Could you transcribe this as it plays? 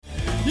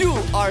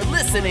are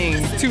listening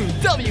to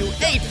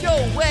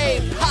WHOA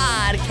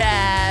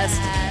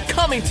Podcast,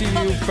 coming to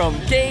you from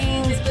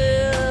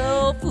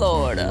Gainesville,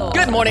 Florida.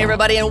 Good morning,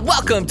 everybody, and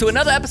welcome to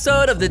another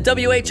episode of the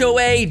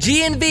WHOA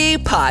GNV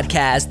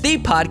Podcast, the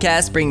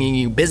podcast bringing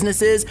you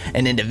businesses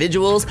and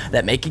individuals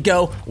that make you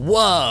go,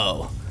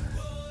 whoa.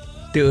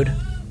 Dude,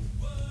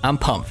 I'm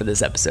pumped for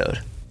this episode.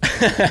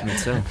 Me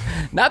too.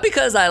 Not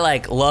because I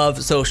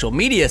love social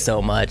media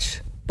so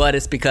much, but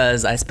it's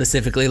because I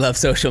specifically love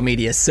social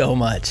media so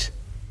much.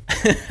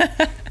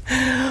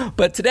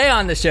 But today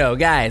on the show,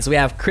 guys, we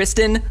have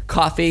Kristen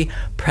Coffee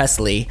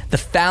Presley, the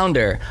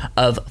founder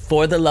of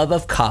For the Love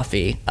of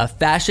Coffee, a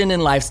fashion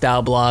and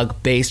lifestyle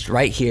blog based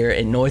right here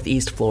in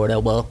Northeast Florida.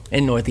 Well,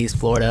 in Northeast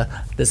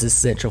Florida. This is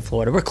Central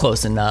Florida. We're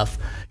close enough.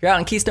 You're out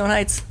in Keystone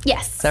Heights?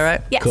 Yes. Is that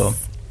right? Yes. Cool.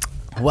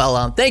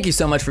 Well, thank you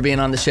so much for being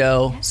on the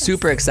show. Yes.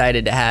 Super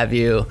excited to have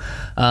you.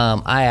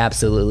 I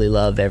absolutely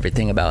love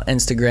everything about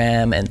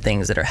Instagram and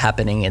things that are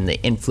happening in the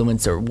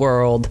influencer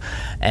world.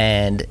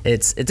 And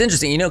it's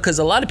interesting, because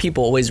a lot of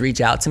people always reach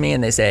out to me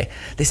and they say,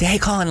 hey,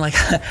 Colin,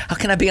 how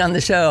can I be on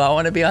the show? I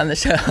want to be on the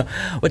show,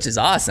 which is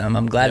awesome.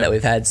 I'm glad that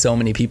we've had so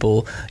many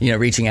people,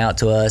 reaching out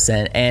to us.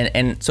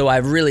 And so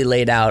I've really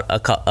laid out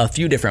a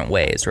few different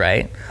ways,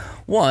 right?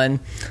 One,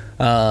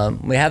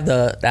 we have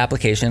the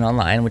application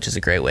online, which is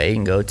a great way. You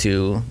can go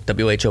to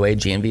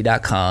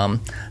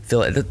whoagnv.com,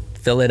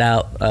 fill it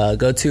out,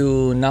 go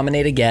to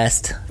nominate a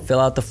guest, fill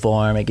out the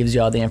form. It gives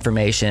you all the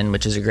information,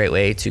 which is a great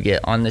way to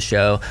get on the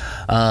show.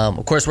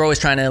 Of course, we're always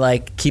trying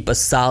to keep a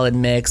solid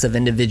mix of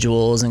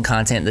individuals and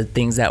content, the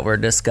things that we're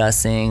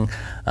discussing.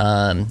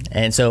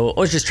 And so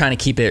always just trying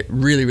to keep it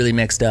really, really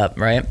mixed up,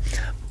 right?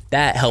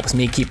 That helps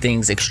me keep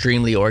things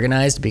extremely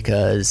organized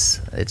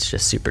because it's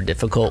just super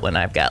difficult when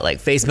I've got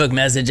Facebook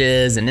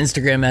messages and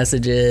Instagram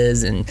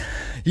messages and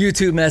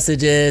YouTube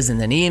messages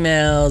and then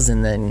emails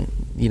and then,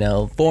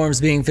 forms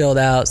being filled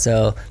out.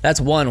 So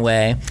that's one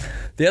way.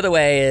 The other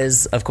way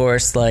is, of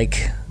course,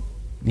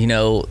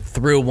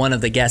 through one of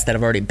the guests that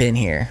have already been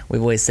here.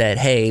 We've always said,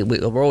 hey,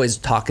 we're always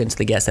talking to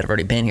the guests that have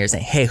already been here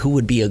saying, hey, who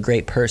would be a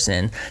great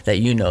person that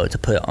to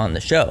put on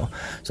the show?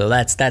 So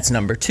that's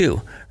number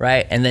two,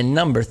 right? And then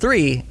number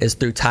three is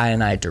through Ty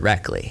and I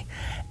directly.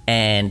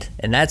 And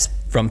that's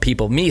from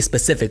people, me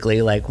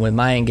specifically, with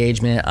my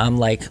engagement, I'm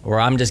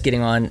just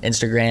getting on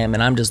Instagram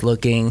and I'm just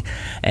looking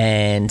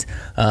and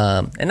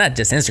not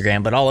just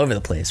Instagram, but all over the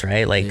place,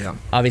 right?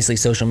 Obviously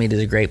social media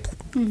is a great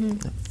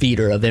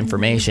feeder of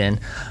information.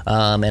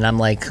 And I'm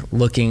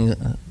looking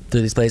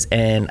through these places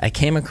and I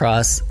came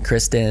across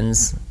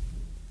Kristen's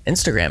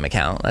Instagram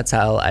account. That's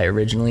how I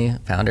originally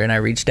found her. And I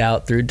reached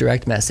out through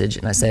direct message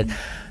and I said,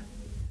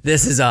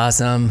 this is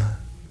awesome.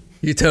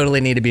 You totally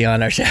need to be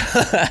on our show.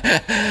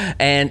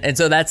 and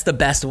so that's the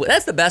best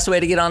way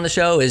to get on the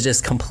show is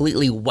just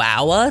completely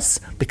wow us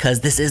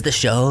because this is the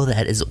show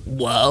that is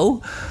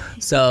whoa.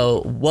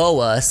 So whoa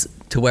us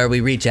to where we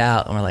reach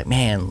out and we're like,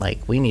 man,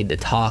 we need to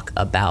talk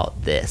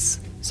about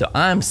this. So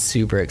I'm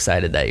super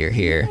excited that you're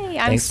here. Hey,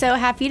 I'm so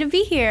happy to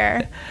be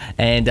here.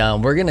 And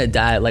we're going to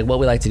dive, what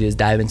we like to do is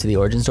dive into the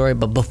origin story.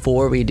 But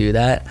before we do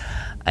that,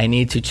 I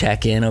need to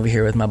check in over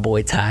here with my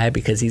boy Ty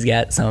because he's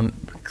got some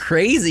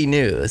crazy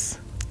news.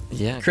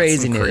 Yeah,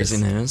 crazy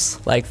news.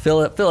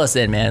 Fill us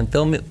in, man.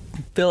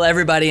 Fill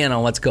everybody in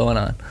on what's going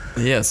on.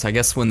 Yes, I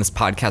guess when this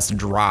podcast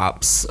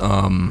drops,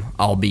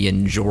 I'll be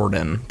in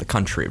Jordan, the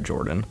country of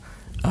Jordan,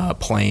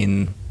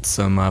 playing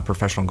some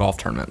professional golf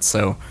tournaments.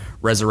 So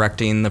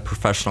resurrecting the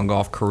professional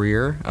golf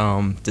career.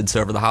 Did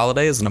so over the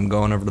holidays, and I'm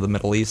going over to the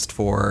Middle East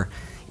for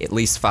at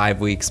least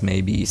 5 weeks,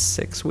 maybe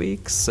 6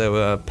 weeks.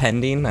 So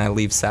pending, I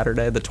leave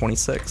Saturday the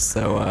 26th.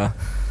 So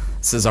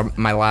this is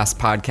my last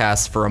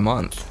podcast for a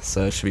month,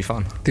 so it should be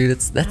fun. Dude,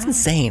 that's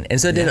insane. And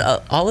so did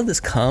all of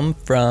this come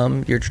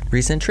from your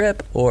recent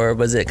trip, or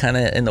was it kind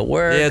of in the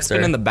works? Yeah, it's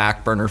been in the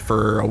back burner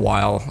for a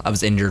while. I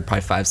was injured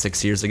probably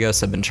 5-6 years ago,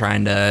 so I've been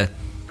trying to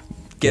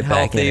get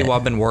healthy while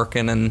I've been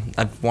working, and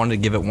I've wanted to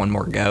give it one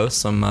more go.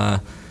 So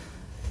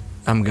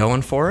I'm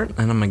going for it,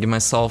 and I'm gonna give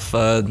myself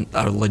a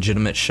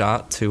legitimate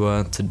shot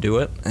to do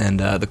it. And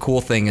the cool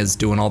thing is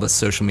doing all this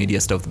social media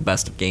stuff with the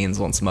Best of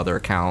Gainesville and some other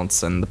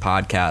accounts and the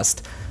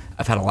podcast.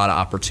 I've had a lot of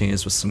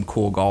opportunities with some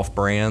cool golf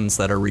brands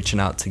that are reaching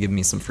out to give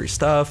me some free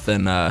stuff,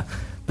 and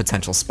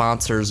potential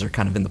sponsors are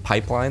kind of in the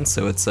pipeline.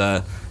 So it's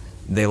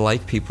they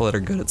like people that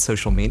are good at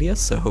social media.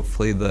 So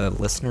hopefully the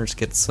listeners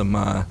get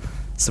some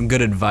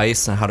good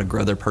advice on how to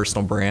grow their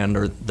personal brand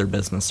or their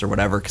business or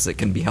whatever, because it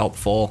can be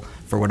helpful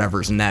for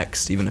whatever's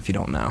next, even if you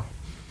don't know.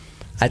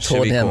 I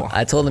told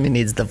him he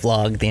needs to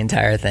vlog the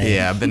entire thing.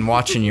 Yeah, I've been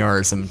watching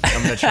yours. I'm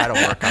going to try to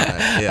work on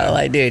it. Yeah.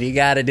 I'm dude, you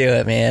got to do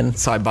it, man.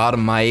 So I bought a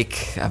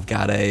mic. I've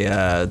got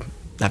a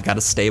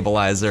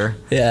stabilizer.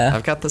 Yeah.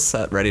 I've got the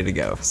set ready to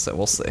go. So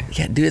we'll see.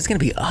 Yeah, dude, it's going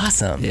to be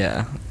awesome.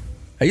 Yeah.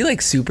 Are you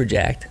super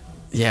jacked?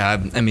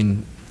 Yeah, I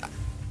mean,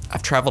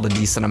 I've traveled a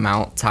decent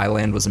amount.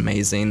 Thailand was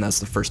amazing. That's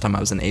the first time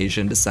I was in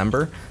Asia in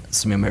December.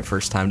 This will be my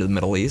first time to the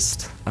Middle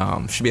East.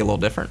 Should be a little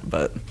different,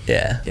 but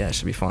yeah, it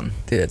should be fun.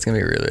 Dude, it's gonna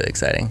be really, really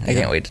exciting. I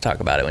can't wait to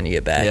talk about it when you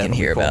get back and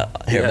hear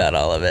about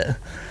all of it.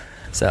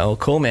 So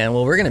cool, man.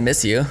 Well, we're gonna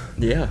miss you.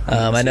 Yeah.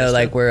 I know,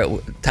 like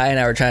Ty and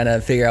I were trying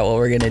to figure out what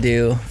we're gonna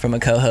do from a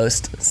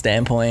co-host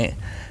standpoint,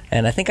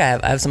 and I think I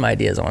have some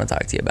ideas I want to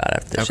talk to you about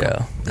after the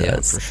show. Yeah,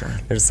 for sure.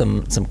 There's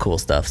some cool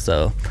stuff.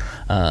 So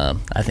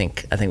I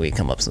think we can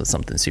come up with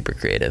something super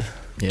creative.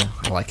 Yeah,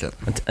 I like it.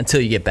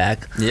 Until you get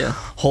back. Yeah.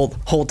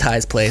 Hold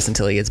Ty's place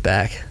until he gets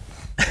back.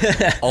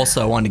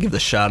 Also, I wanted to give the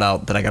shout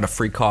out that I got a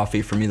free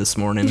coffee from you this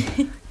morning.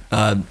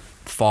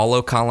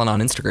 Follow Colin on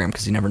Instagram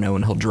because you never know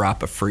when he'll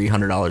drop a free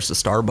 $100 to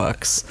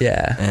Starbucks.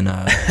 Yeah. And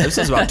this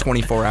was about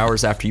 24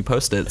 hours after you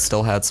posted it.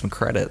 Still had some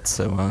credit,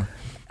 so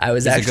I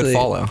was he's actually a good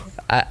follow.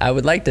 I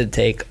would like to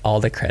take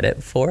all the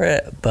credit for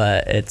it,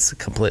 but it's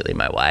completely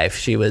my wife.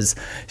 She was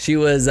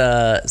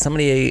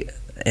somebody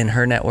in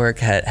her network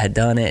had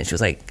done it. She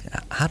was like,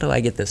 "How do I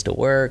get this to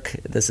work?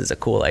 This is a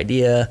cool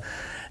idea."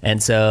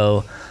 And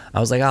so I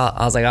was like,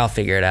 I'll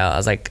figure it out. I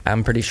was like,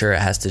 I'm pretty sure it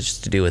has to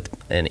just to do with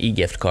an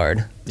e-gift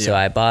card. Yeah. So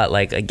I bought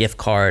like a gift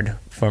card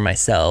for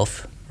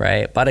myself,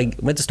 right?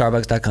 Went to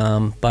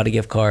Starbucks.com, bought a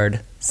gift card,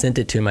 sent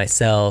it to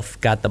myself,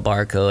 got the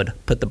barcode,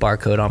 put the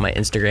barcode on my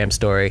Instagram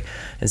story,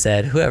 and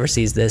said, whoever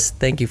sees this,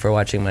 thank you for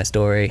watching my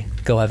story.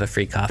 Go have a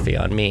free coffee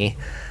on me.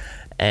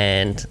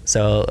 And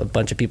so a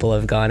bunch of people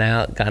have gone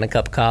out, gotten a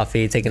cup of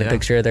coffee, taken a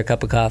picture of their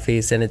cup of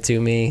coffee, sent it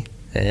to me,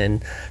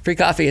 and free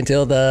coffee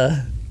until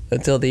the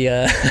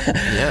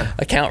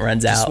account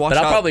runs out. But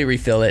I'll probably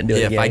refill it and do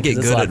it again. If I get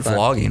good at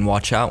vlogging,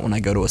 watch out when I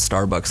go to a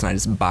Starbucks and I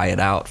just buy it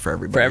out for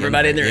everybody. For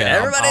everybody in there.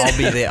 Yeah,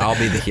 I'll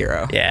be the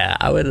hero. Yeah,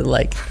 I would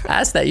like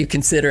ask that you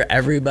consider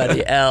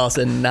everybody else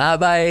and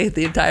not buy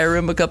the entire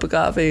room a cup of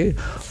coffee.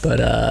 But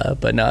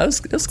no, it was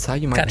That's how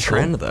you might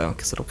trend though,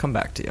 because it'll come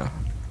back to you.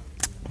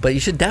 But you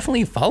should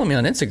definitely follow me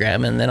on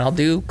Instagram, and then I'll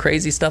do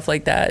crazy stuff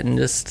like that, and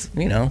just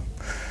I don't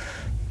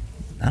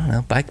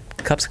know, buy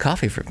cups of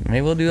coffee for. Maybe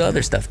we'll do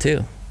other stuff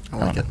too. I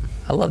like it.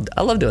 I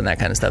love doing that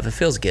kind of stuff. It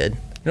feels good.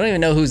 You don't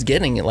even know who's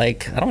getting it.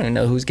 Like I don't even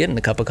know who's getting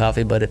the cup of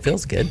coffee, but it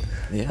feels good.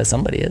 Yeah. That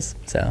somebody is.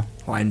 So.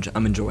 Well,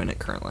 I'm enjoying it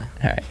currently.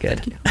 All right,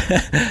 good.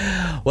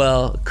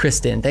 Well,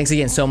 Kristen, thanks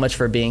again so much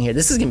for being here.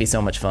 This is gonna be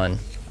so much fun.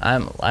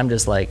 I'm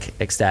just like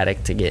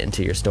ecstatic to get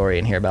into your story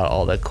and hear about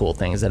all the cool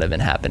things that have been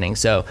happening.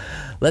 So,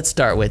 let's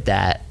start with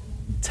that.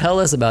 Tell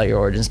us about your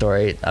origin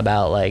story.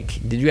 About like,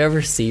 did you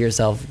ever see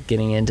yourself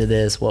getting into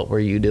this? What were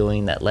you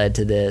doing that led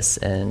to this?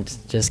 And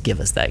just give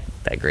us that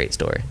great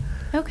story.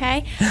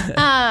 Okay.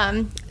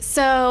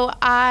 So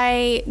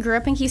I grew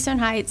up in Keystone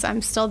Heights.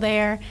 I'm still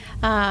there.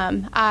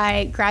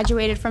 I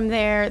graduated from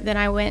there. Then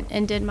I went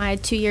and did my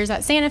 2 years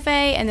at Santa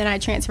Fe, and then I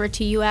transferred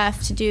to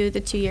UF to do the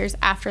 2 years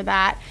after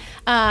that.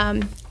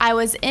 I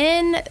was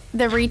in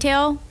the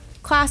retail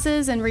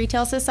classes and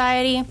retail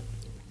society,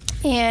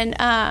 and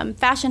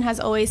fashion has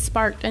always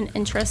sparked an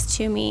interest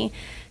to me.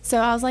 So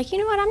I was like, you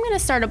know what, I'm going to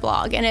start a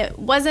blog. And it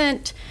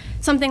wasn't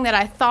something that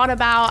I thought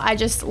about. I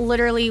just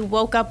literally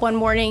woke up one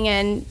morning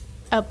and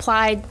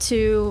applied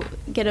to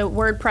get a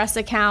WordPress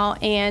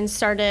account and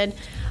started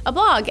a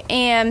blog.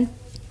 And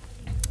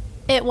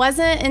it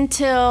wasn't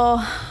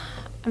until,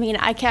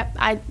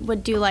 I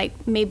would do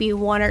like maybe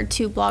 1 or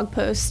 2 blog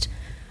posts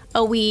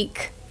a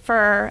week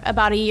for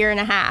about a year and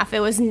a half. It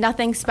was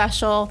nothing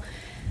special.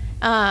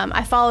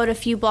 I followed a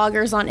few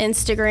bloggers on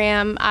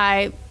Instagram.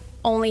 I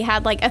only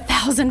had like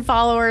 1,000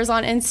 followers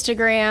on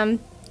Instagram.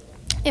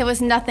 It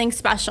was nothing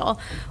special.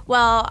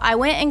 Well, I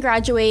went and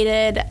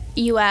graduated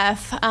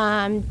UF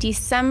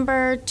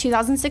December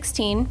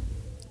 2016,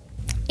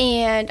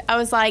 and I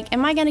was like,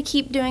 am I going to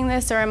keep doing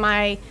this or am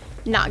I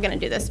not going to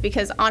do this?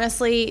 Because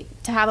honestly,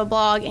 to have a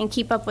blog and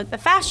keep up with the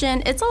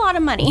fashion, it's a lot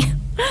of money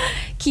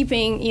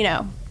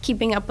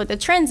keeping up with the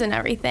trends and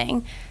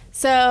everything.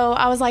 So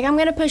I was like, I'm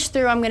going to push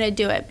through. I'm going to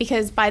do it,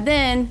 because by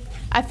then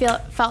I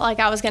felt like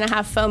I was going to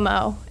have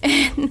FOMO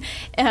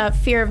and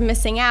fear of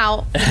missing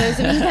out, for those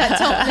of you that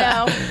don't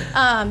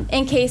know,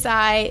 in case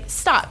I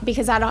stopped,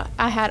 because I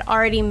had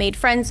already made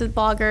friends with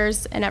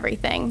bloggers and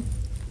everything.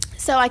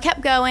 So I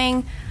kept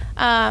going,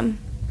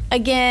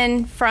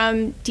 again,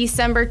 from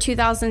December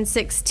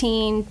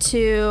 2016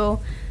 to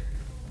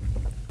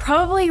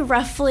probably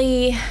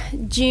roughly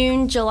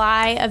June,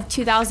 July of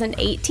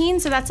 2018.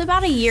 So that's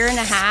about a year and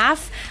a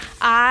half.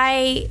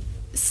 I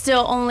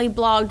still only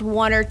blogged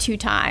 1 or 2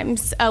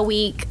 times a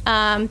week.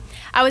 I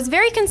was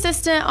very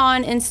consistent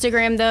on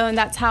Instagram though, and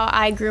that's how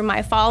I grew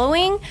my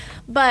following.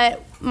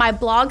 But my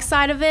blog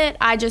side of it,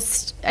 I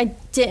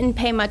didn't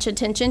pay much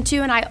attention to,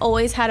 and I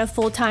always had a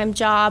full-time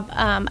job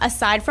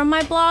aside from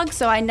my blog,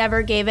 so I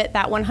never gave it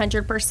that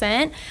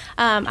 100%.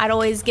 I'd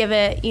always give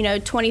it,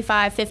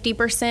 25,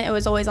 50%. It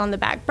was always on the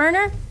back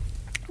burner.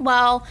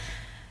 Well,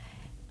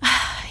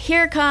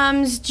 here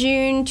comes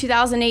June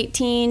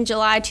 2018,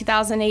 July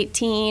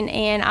 2018,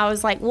 and I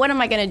was like, what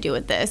am I going to do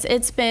with this?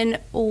 It's been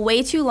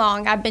way too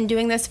long. I've been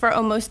doing this for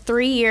almost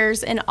 3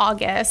 years in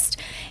August,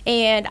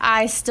 and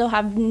I still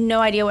have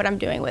no idea what I'm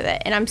doing with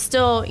it. And I'm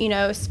still,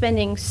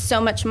 spending so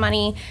much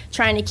money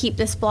trying to keep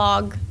this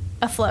blog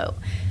afloat.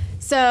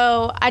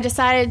 So I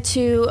decided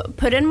to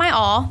put in my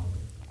all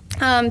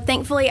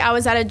Thankfully, I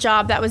was at a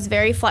job that was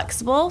very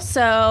flexible,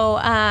 so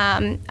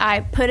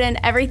I put in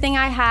everything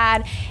I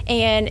had,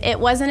 and it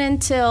wasn't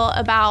until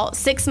about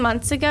 6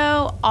 months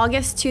ago,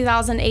 August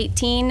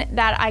 2018,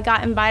 that I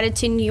got invited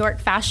to New York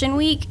Fashion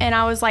Week, and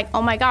I was like,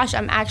 oh my gosh,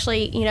 I'm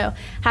actually,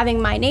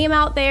 having my name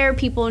out there,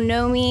 people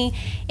know me,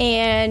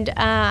 and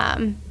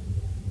I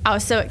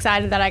was so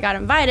excited that I got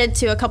invited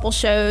to a couple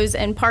shows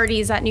and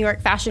parties at New York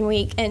Fashion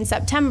Week in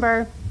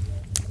September,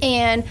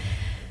 and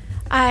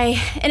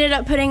I ended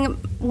up putting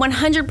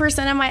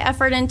 100% of my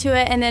effort into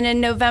it. And then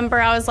in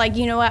November, I was like,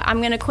 you know what?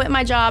 I'm going to quit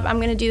my job. I'm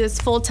going to do this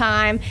full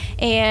time.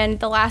 And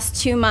the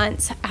last 2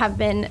 months have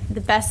been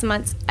the best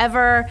months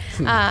ever.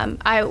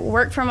 I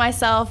work for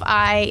myself.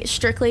 I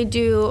strictly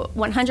do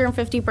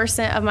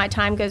 150% of my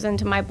time goes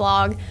into my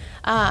blog.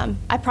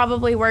 I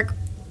probably work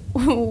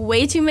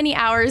way too many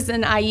hours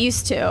than I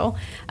used to.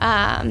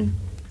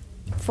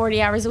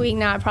 40 hours a week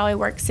now. I probably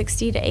work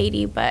 60 to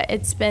 80, but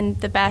it's been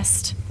the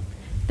best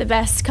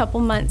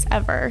couple months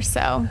ever.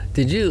 So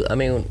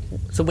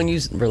so when you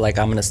were like,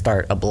 I'm gonna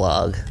start a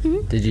blog,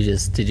 did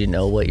you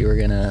know what you were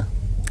gonna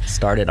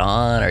start it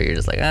on, or you're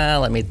just like,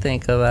 let me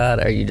think about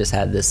it, or you just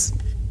had this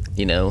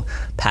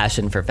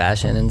passion for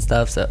fashion and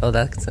stuff? So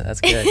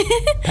that's good.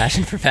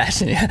 Passion for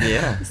fashion.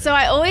 Yeah. So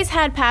I always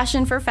had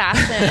passion for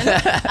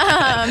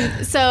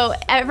fashion. So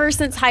ever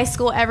since high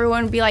school,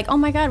 everyone would be like, oh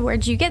my God,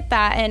 where'd you get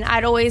that? And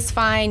I'd always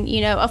find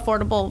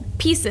affordable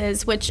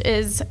pieces, which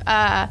is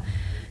kind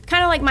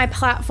of like my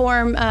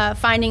platform,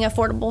 finding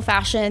affordable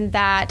fashion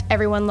that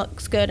everyone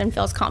looks good and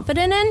feels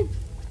confident in.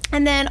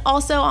 And then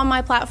also on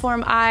my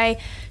platform, I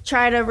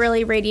try to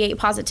really radiate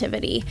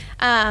positivity.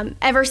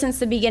 Ever since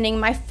the beginning,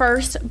 my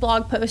first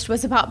blog post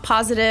was about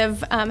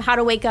positive, how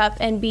to wake up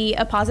and be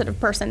a positive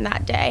person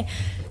that day.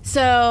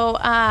 So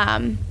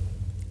I'm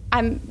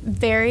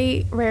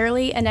very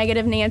rarely a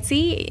negative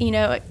Nancy.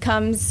 It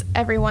comes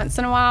every once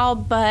in a while,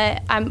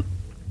 but I'm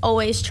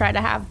always try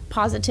to have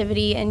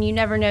positivity, and you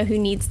never know who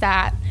needs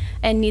that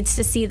and needs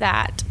to see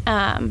that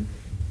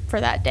for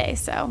that day.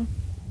 So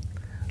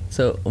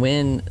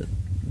when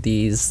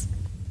the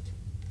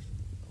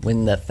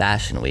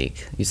Fashion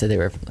Week, you said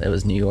it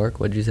was New York.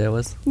 What did you say it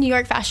was? New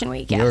York Fashion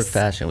Week. Yes. New York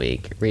Fashion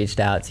Week reached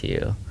out to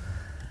you.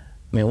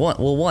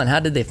 How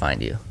did they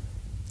find you?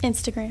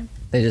 Instagram.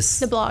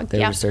 The blog.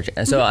 They were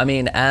searching. So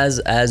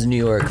as New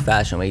York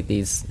Fashion Week,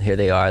 here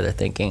they are. They're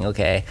thinking,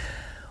 okay,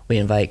 we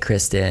invite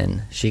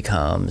Kristen, she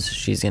comes,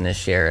 she's gonna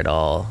share it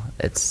all.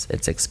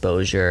 It's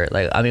exposure.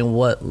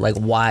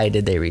 Why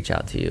did they reach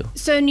out to you?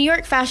 So New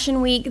York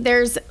Fashion Week,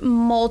 there's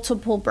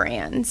multiple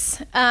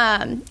brands,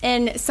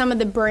 and some of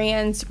the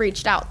brands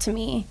reached out to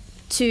me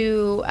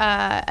to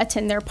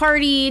attend their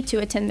party, to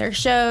attend their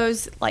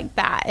shows, like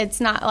that.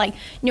 It's not like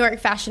New York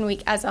Fashion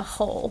Week as a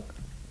whole.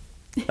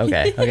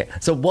 Okay.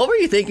 So what were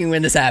you thinking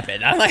when this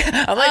happened? I'm just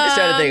trying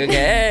to think.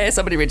 Okay, hey,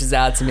 somebody reaches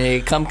out to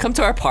me. Come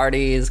to our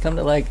parties. Come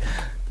to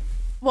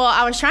Well,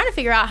 I was trying to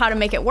figure out how to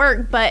make it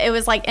work, but it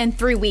was in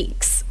 3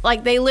 weeks.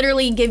 They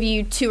literally give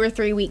you 2 or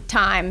 3 week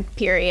time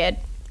period.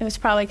 It was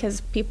probably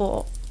because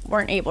people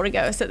weren't able to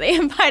go, so they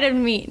invited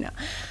me. No.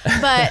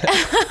 But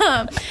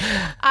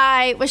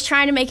I was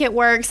trying to make it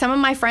work. Some of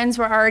my friends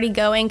were already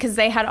going because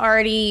they had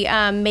already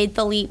made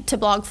the leap to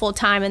blog full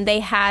time, and they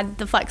had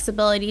the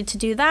flexibility to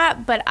do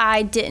that, but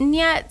I didn't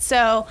yet.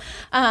 So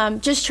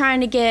just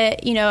trying to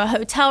get a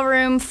hotel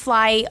room,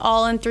 flight,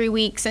 all in 3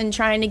 weeks, and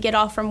trying to get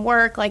off from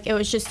work, it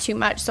was just too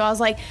much. So I was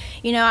like,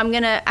 I'm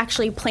gonna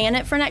actually plan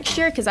it for next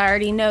year because I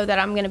already know that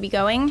I'm gonna be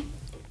going,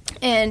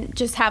 and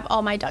just have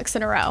all my ducks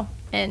in a row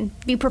and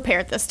be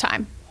prepared this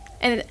time.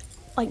 And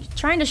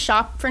trying to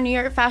shop for New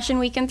York Fashion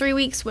Week in 3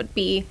 weeks would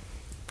be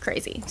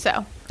crazy.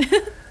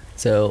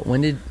 So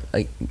when did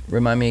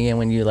remind me again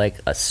when you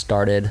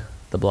started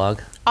the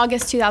blog?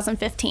 August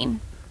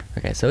 2015.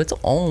 Okay, so it's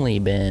only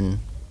been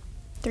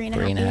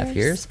 3.5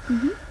 years.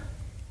 Mm-hmm.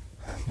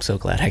 I'm so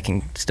glad I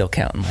can still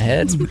count in my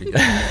head.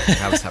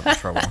 I was having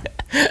trouble.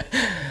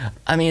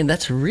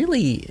 That's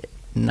really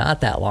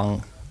not that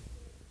long.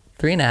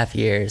 3.5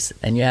 years,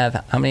 and you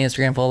have, how many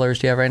Instagram followers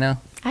do you have right now?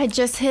 I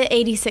just hit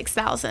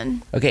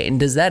 86,000. Okay, and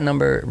does that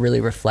number really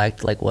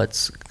reflect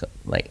what's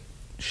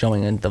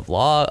showing in the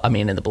vlog?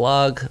 In the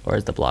blog, or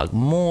is the blog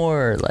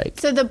more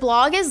So the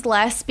blog is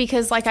less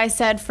because, like I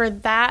said, for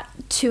that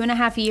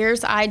 2.5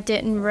 years, I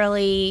didn't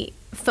really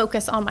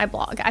focus on my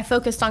blog. I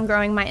focused on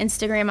growing my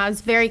Instagram. I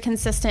was very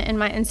consistent in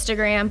my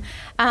Instagram,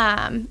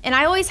 and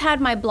I always had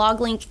my blog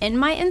link in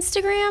my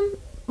Instagram,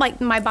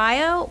 my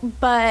bio,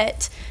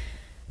 but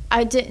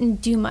I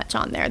didn't do much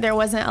on there. There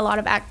wasn't a lot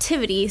of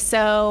activity.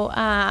 So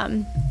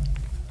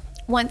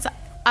once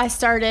I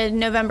started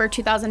November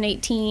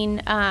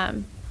 2018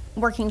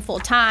 working full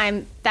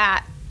time,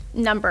 that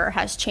number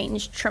has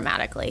changed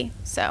dramatically.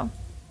 So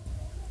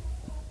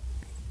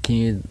can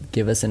you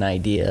give us an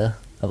idea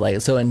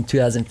of so in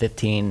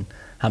 2015,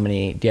 do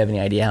you have any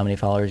idea how many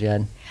followers you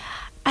had?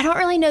 I don't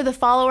really know the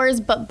followers,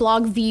 but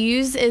blog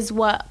views is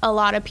what a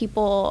lot of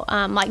people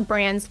like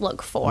brands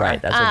look for.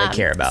 Right, that's what they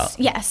care about.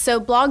 Yes, so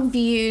blog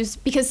views,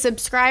 because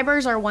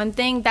subscribers are one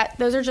thing, that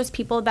those are just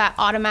people that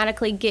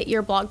automatically get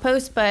your blog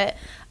post, but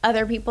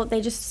other people,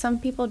 some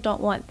people don't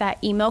want that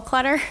email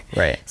clutter.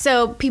 Right.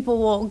 So people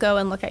will go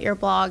and look at your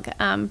blog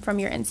from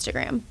your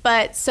Instagram.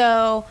 But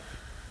so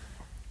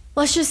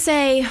let's just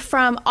say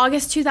from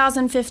August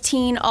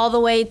 2015 all the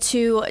way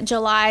to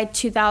July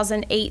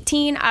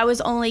 2018, I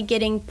was only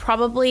getting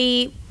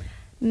probably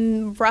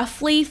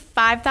roughly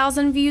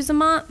 5,000 views a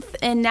month.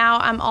 And now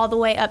I'm all the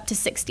way up to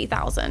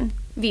 60,000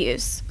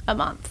 views a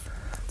month.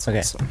 Okay.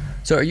 Awesome.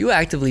 So are you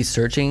actively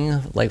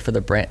searching like for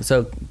the brand?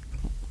 So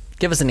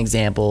give us an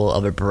example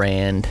of a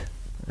brand,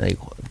 like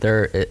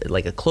they're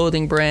like a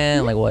clothing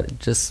brand, like what,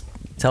 just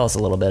tell us a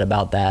little bit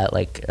about that.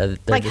 Like,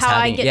 like how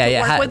I get to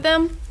work with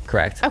them?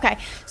 Correct. Okay.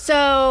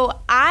 So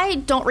I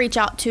don't reach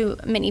out to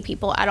many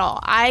people at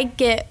all. I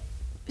get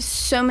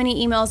so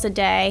many emails a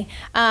day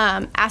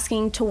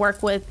asking to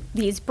work with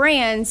these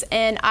brands,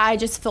 and I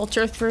just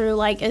filter through,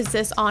 like, is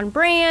this on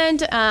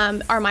brand?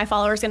 Are my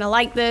followers going to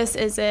like this?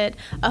 Is it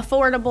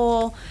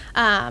affordable?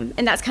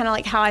 And that's kind of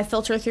like how I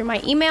filter through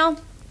my email.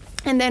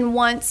 And then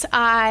once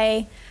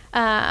I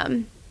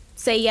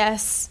say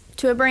yes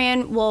to a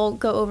brand, we'll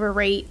go over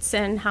rates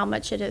and how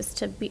much it is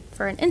to be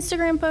for an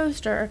Instagram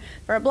post or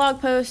for a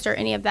blog post or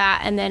any of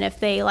that. And then if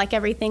they like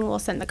everything, we'll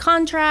send the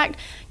contract,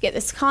 get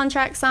this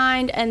contract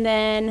signed, and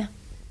then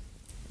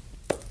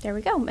there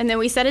we go. And then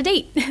we set a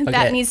date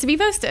that needs to be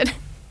posted.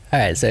 All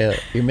right, so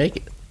you're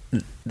making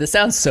this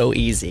sounds so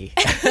easy,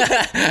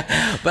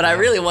 but I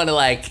really want to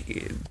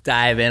like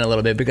dive in a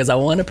little bit because I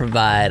want to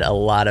provide a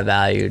lot of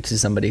value to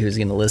somebody who's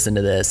going to listen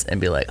to this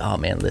and be like, oh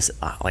man, listen,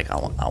 like I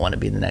want to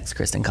be the next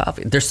Kristen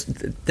Coffey. Does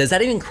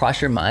that even cross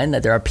your mind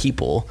that there are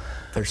people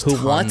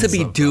who want to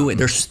be doing?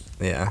 There's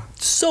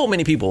so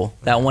many people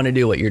that want to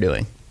do what you're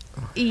doing.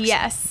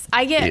 Yes,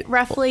 I get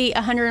roughly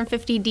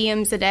 150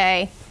 DMs a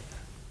day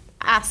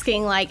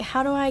asking, like,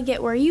 how do I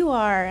get where you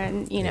are?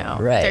 And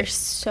there's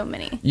so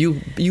many.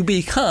 You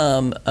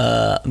become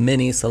a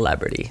mini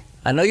celebrity.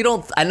 I know you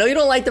don't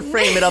like to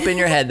frame it up in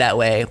your head that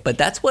way, but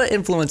that's what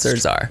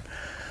influencers are.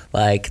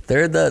 Like,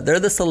 they're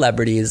the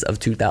celebrities of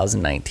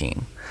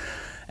 2019.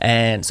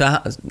 And so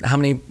how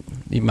many,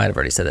 you might have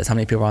already said this, how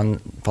many people are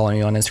following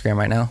you on Instagram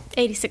right now?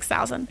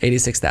 86,000.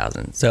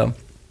 86,000. So,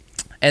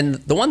 and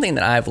the one thing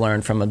that I've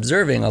learned from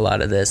observing a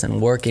lot of this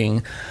and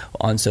working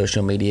on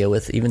social media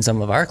with even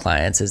some of our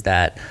clients is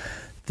that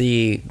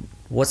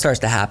what starts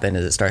to happen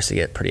is it starts to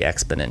get pretty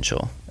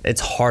exponential.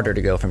 It's harder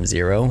to go from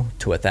 0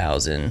 to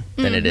 1,000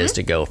 than it is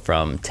to go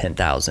from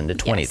 10,000 to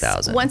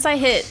 20,000. Yes. Once I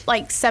hit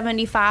like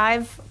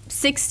 75,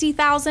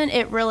 60,000,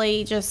 it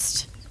really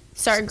just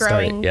started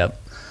growing. Yep.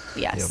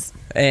 Yes. Yep.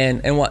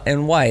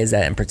 And why is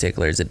that in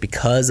particular? Is it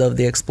because of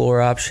the explore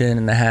option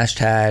and the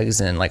hashtags,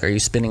 and like, are you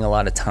spending a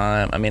lot of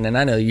time? I mean, and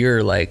I know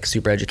you're like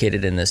super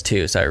educated in this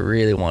too, so I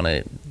really want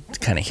to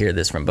kind of hear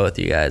this from both of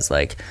you guys.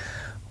 Like,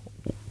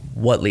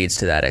 what leads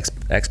to that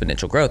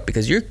exponential growth?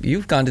 Because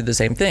you've gone through the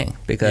same thing.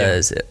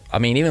 Because I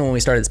mean, even when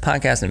we started this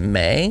podcast in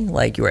May,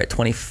 like you were at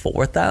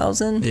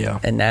 24,000,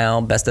 and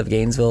now Best of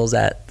Gainesville's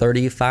at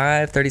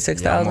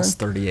 36,000, almost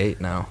 38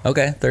 now.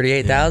 Okay,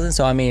 38,000.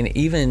 So I mean,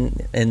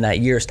 even in that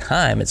year's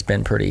time, it's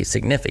been pretty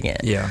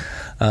significant.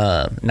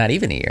 Not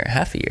even a year,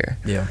 half a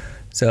year.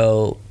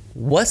 So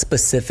what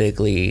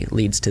specifically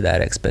leads to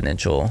that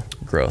exponential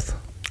growth?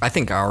 I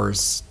think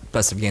ours,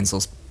 Best of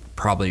Gainesville's,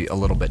 probably a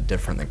little bit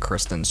different than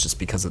Kristen's just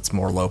because it's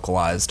more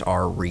localized.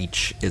 Our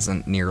reach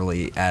isn't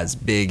nearly as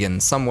big in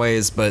some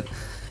ways, but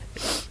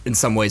in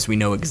some ways we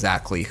know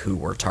exactly who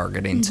we're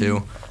targeting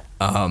to. So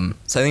I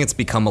think it's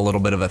become a little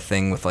bit of a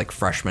thing with like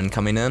freshmen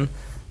coming in.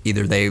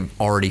 Either they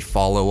already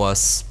follow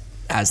us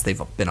as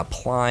they've been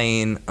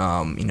applying,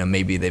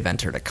 maybe they've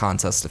entered a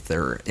contest if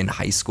they're in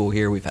high school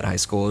here. We've had high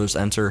schoolers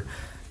enter.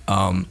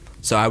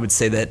 So I would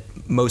say that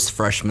most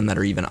freshmen that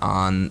are even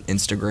on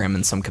Instagram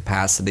in some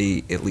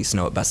capacity at least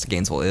know what Best of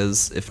Gainesville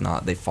is. If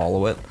not, they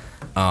follow it.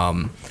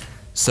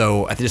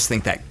 So I just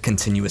think that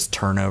continuous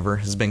turnover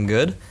has been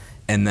good.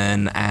 And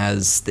then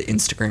as the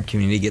Instagram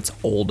community gets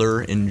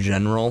older in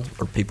general,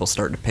 or people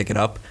start to pick it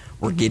up,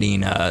 we're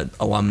getting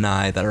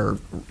alumni that are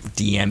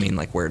DMing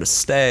like where to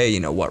stay,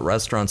 what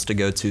restaurants to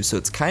go to. So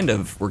it's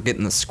we're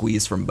getting the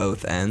squeeze from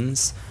both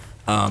ends.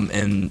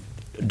 And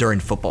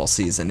during football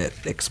season, it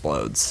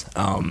explodes.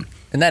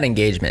 And that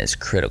engagement is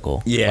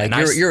critical. Yeah.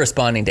 Like you're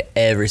responding to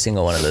every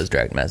single one of those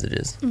direct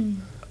messages.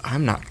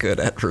 I'm not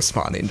good at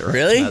responding to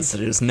direct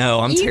messages.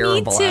 No, I'm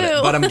terrible at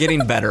it, but I'm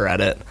getting better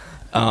at it.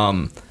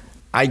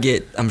 I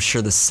get, I'm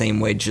sure, the same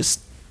way,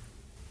 just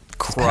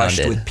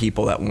crushed with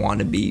people that want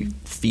to be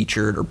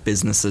featured, or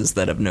businesses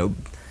that have not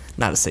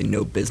to say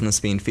no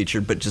business being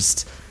featured, but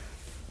just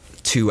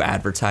too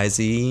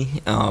advertisey.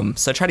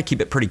 So I try to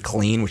keep it pretty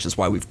clean, which is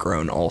why we've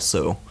grown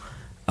also.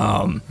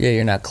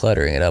 You're not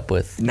cluttering it up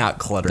with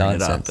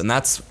nonsense. And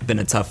that's been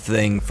a tough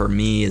thing for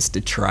me, is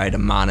to try to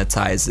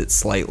monetize it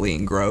slightly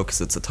and grow, because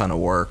it's a ton of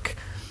work,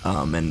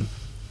 and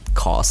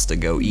costs to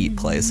go eat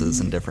places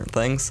and different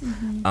things.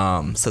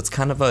 So it's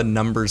kind of a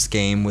numbers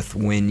game with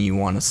when you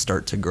want to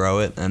start to grow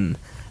it. And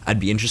I'd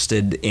be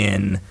interested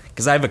in,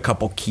 because I have a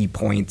couple key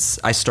points.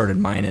 I started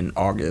mine in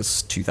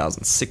August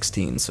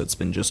 2016, so it's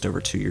been just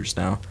over 2 years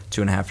now,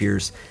 2.5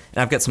 years.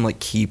 And I've got some like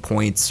key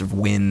points of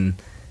when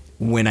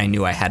I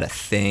knew I had a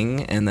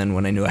thing, and then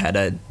when I knew I had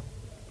a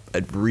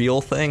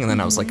real thing, and then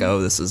I was like, oh,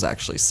 this is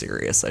actually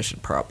serious. I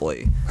should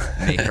probably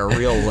make a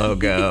real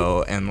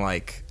logo and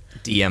like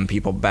DM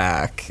people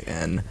back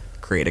and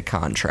create a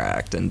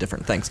contract and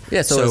different things.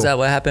 Yeah, so is that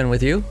what happened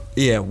with you?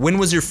 Yeah. When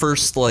was your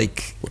first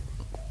like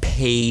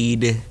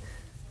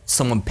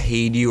someone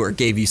paid you or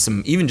gave you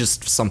some, even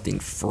just something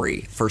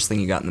free, first thing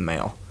you got in the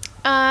mail?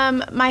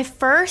 My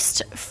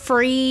first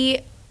free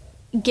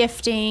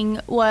gifting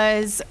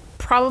was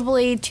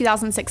probably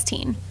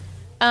 2016.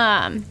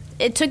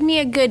 It took me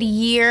a good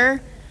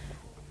year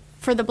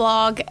for the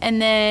blog,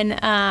 and then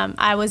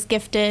I was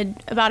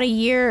gifted about a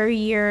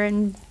year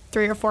and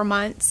 3 or 4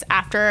 months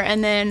after.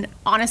 And then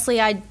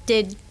honestly, I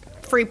did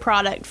free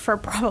product for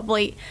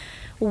probably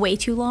way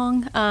too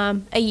long,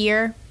 a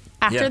year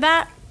after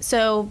that.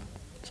 So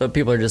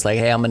people are just like,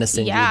 hey, I'm going to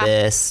send you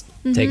this,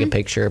 take a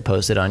picture,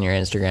 post it on your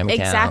Instagram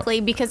account.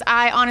 Exactly, because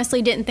I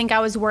honestly didn't think I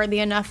was worthy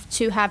enough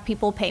to have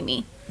people pay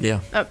me. Yeah.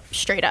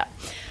 Straight up.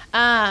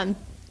 And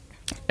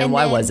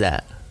why was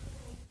that?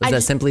 Was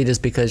that simply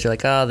just because you're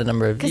like, oh, the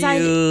number of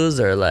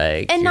views, or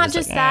like? And not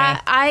just like,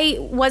 that. I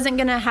wasn't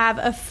gonna have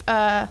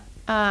a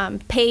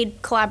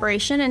paid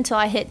collaboration until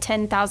I hit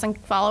 10,000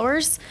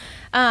 followers,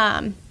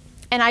 and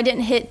I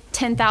didn't hit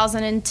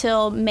 10,000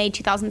 until May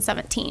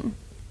 2017,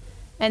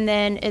 and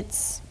then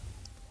it's.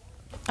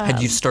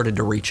 Had you started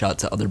to reach out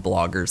to other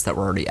bloggers that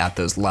were already at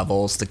those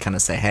levels to kind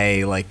of say,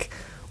 hey, like,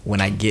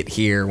 when I get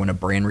here, when a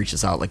brand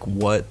reaches out, like,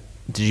 what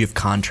did you have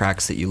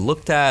contracts that you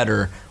looked at,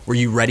 or were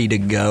you ready to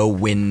go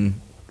when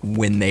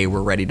they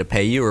were ready to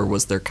pay you, or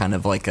was there kind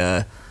of like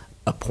a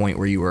point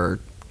where you were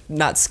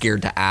not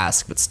scared to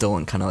ask, but still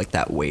in kind of like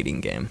that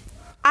waiting game?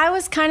 I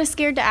was kind of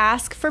scared to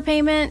ask for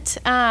payment,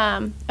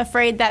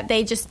 afraid that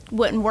they just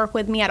wouldn't work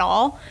with me at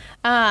all.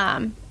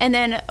 And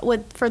then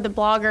for the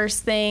bloggers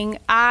thing,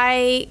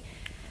 I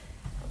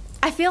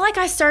feel like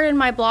I started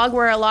my blog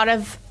where a lot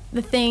of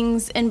the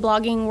things in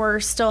blogging were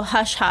still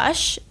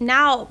hush-hush.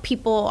 Now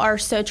people are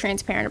so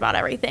transparent about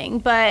everything.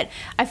 But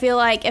I feel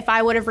like if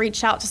I would have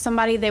reached out to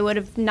somebody, they would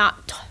have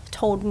not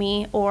told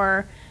me,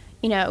 or,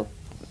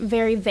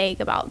 very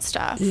vague about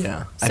stuff.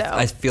 Yeah. So.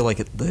 I feel like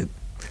the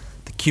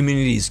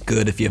community is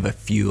good if you have a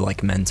few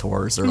like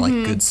mentors or like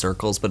good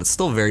circles, but it's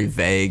still very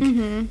vague.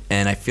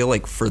 And I feel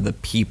like for the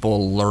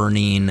people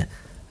learning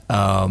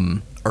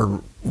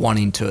or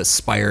wanting to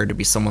aspire to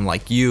be someone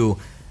like you,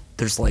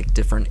 there's like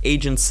different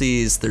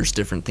agencies, there's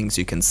different things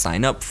you can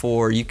sign up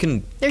for.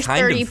 There's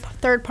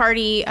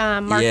third-party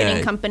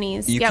marketing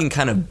companies. You can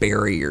kind of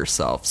bury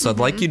yourself. So I'd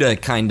like you to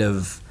kind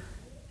of,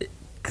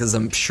 because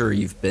I'm sure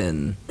you've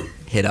been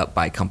hit up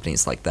by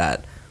companies like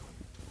that.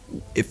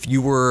 If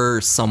you were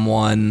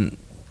someone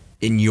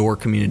in your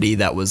community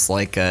that was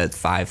like a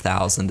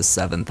 5,000 to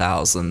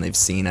 7,000, they've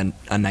seen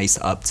a nice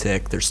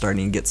uptick, they're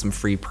starting to get some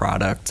free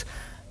product,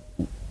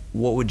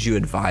 what would you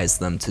advise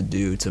them to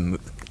do to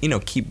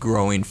keep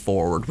growing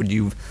forward? Would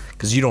you,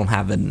 because you don't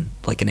have an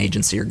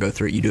agency or go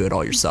through it, you do it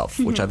all yourself,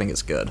 which I think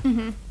is good.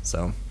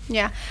 So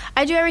yeah,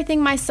 I do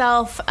everything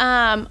myself.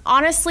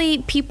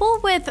 Honestly,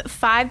 people with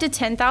 5,000 to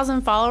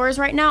 10,000 followers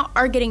right now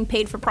are getting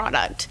paid for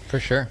product.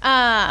 For sure.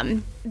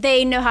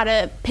 They know how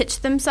to pitch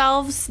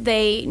themselves.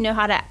 They know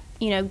how to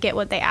get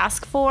what they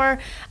ask for.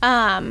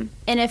 And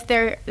if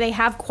they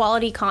have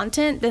quality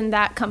content, then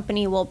that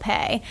company will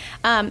pay.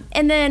 And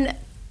then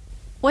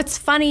what's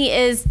funny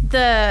is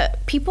the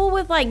people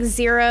with like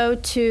 0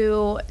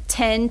 to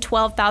 10,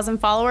 12,000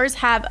 followers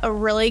have a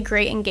really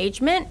great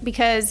engagement,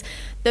 because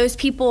those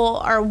people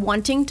are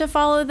wanting to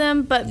follow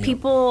them. But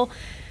people,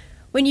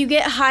 when you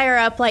get higher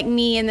up like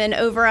me and then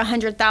over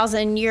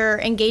 100,000, your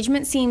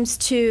engagement seems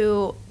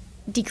to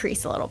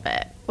decrease a little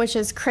bit, which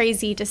is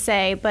crazy to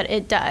say, but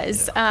it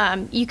does.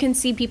 You can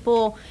see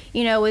people,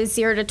 with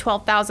 0 to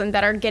 12,000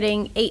 that are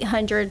getting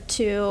 800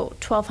 to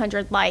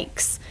 1,200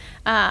 likes.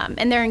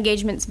 And their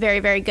engagement's very,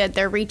 very good.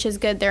 Their reach is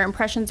good. Their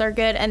impressions are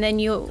good. And then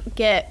you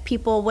get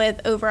people with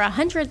over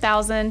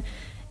 100,000,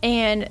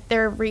 and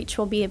their reach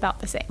will be about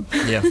the same.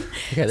 Yeah.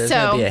 Okay, there's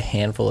going to be a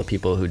handful of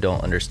people who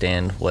don't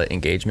understand what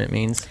engagement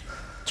means.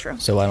 True.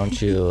 So why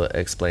don't you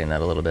explain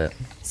that a little bit?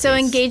 So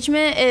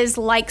engagement is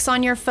likes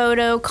on your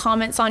photo,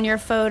 comments on your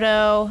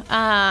photo,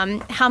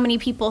 how many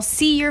people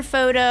see your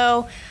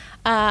photo.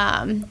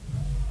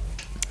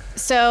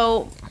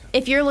 So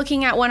if you're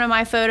looking at one of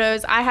my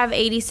photos, I have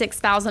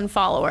 86,000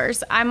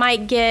 followers. I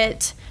might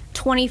get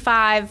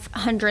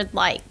 2,500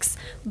 likes,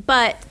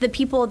 but the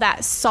people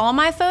that saw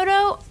my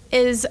photo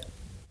is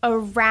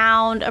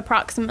around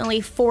approximately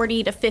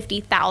 40 to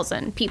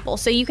 50,000 people.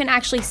 So you can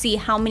actually see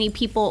how many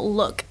people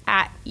look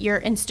at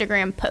your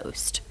Instagram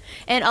post.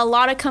 And a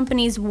lot of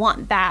companies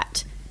want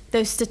that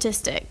those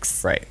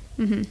statistics. Right.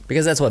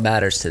 Because that's what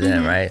matters to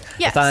them, right?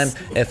 Yes.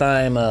 If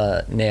I'm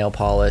a nail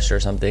polish or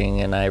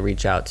something and I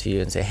reach out to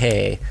you and say,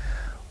 hey,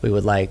 we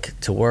would like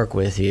to work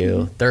with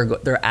you,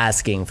 they're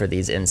asking for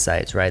these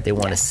insights, right? They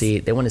want to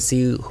see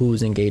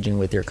who's engaging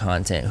with your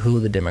content, who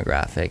the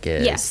demographic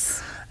is.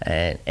 Yes.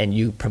 And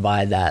you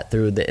provide that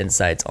through the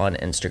insights on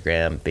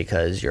Instagram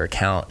because your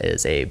account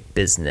is a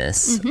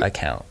business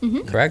account,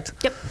 correct?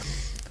 Yep.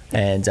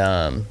 And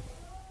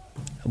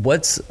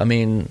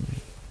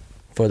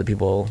for the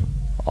people,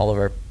 all of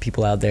our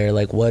people out there,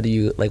 like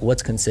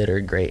what's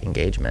considered great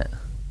engagement?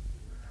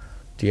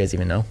 Do you guys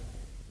even know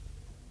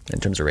in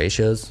terms of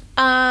ratios?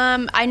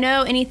 I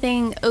know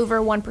anything over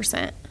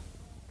 1%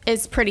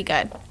 is pretty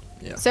good.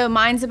 Yeah. So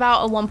mine's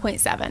about a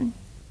 1.7.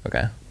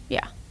 Okay.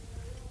 Yeah.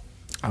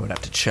 I would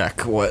have to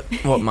check what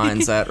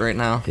mine's at right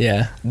now.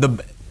 Yeah.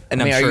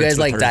 And are sure you it's guys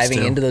like with hers, diving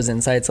too. into those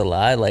insights a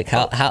lot? Like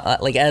how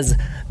like as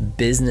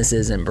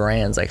businesses and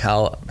brands, like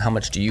how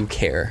much do you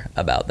care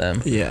about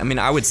them? Yeah, I mean,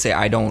 I would say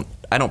I don't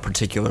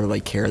particularly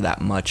care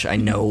that much. I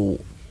know,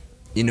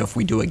 if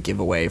we do a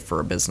giveaway for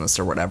a business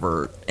or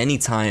whatever,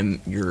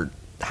 anytime you're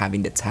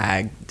having to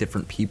tag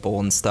different people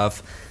and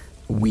stuff,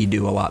 we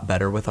do a lot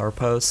better with our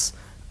posts.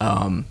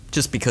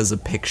 Just because a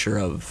picture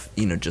of,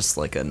 just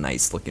like a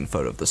nice looking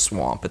photo of the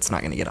swamp, it's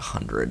not going to get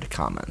 100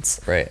 comments.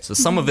 Right. So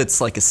some of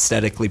it's like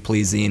aesthetically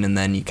pleasing, and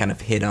then you kind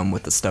of hit them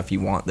with the stuff you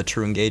want the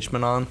true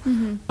engagement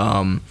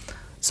on.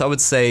 So I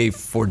would say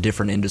for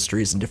different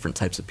industries and different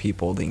types of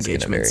people, the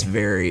engagement's the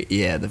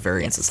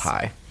variance is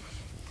high.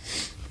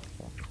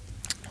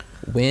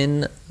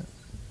 When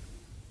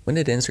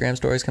did Instagram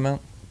stories come out?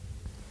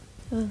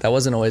 That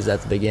wasn't always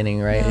at the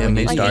beginning, right? When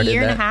you like started a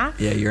year and that? a half.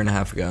 Yeah, a year and a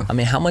half ago. I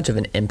mean, how much of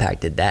an impact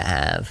did that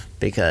have?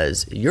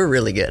 Because you're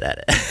really good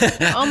at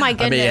it. Oh my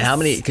goodness. I mean, how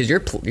many? Because how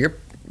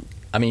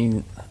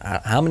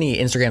many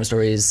Instagram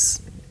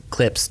stories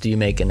clips do you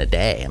make in a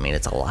day? I mean,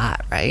 it's a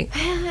lot, right?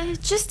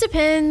 It just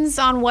depends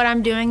on what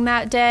I'm doing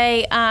that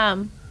day.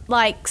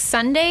 Like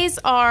Sundays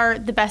are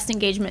the best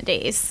engagement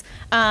days.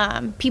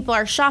 People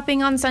are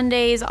shopping on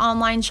Sundays,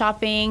 online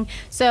shopping.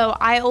 So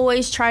I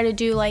always try to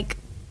do like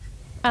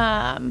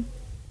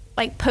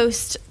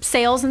post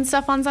sales and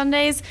stuff on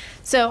Sundays.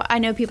 So I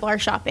know people are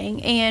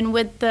shopping. And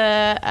with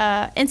the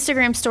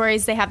Instagram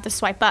stories, they have the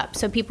swipe up.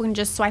 So people can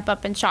just swipe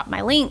up and shop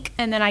my link,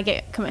 and then I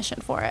get commission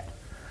for it.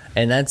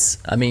 And it's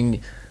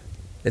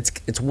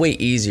way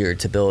easier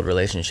to build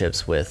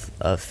relationships with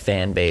a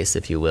fan base,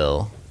 if you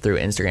will, through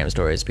Instagram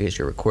stories because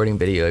you're recording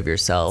video of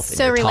yourself and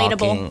So you're relatable.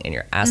 talking and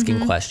you're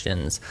asking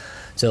questions.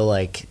 So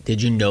like,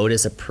 did you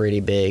notice a pretty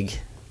big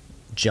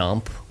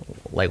jump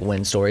like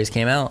when stories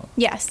came out?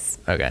 Yes.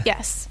 Okay.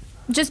 Yes.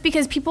 Just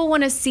because people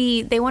want to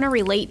see, they want to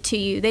relate to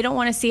you. They don't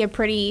want to see a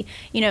pretty,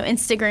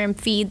 Instagram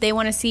feed. They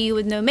want to see you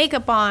with no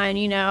makeup on,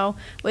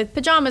 with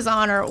pajamas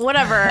on or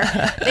whatever.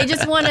 They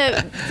just want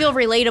to feel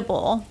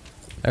relatable.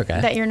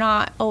 Okay. That you're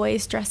not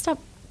always dressed up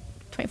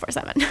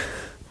 24/7.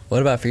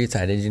 What about for you,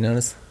 Ty? Did you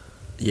notice?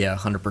 Yeah,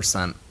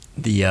 100%.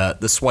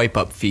 The swipe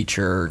up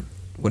feature,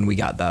 when we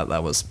got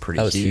that was pretty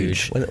That was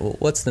huge.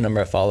 What's the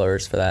number of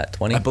followers for that?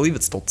 20? I believe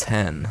it's still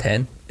 10.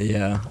 10?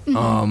 Yeah.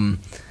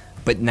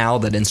 But now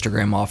that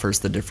Instagram offers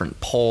the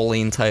different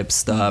polling type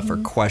stuff or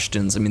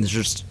questions, I mean, there's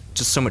just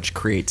so much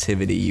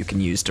creativity you can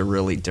use to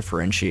really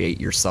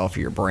differentiate yourself or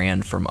your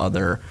brand from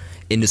other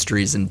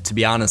industries. And to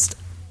be honest,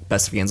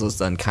 Best of Gainesville's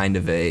done kind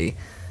of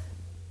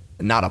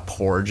not a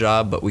poor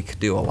job, but we could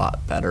do a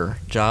lot better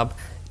job.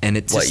 And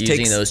it just using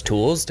takes those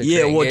tools to create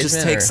it just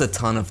engagement, takes or? a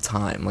ton of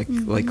time.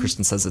 Like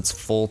Kristen says, it's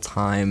full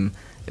time.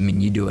 I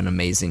mean, you do an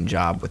amazing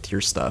job with your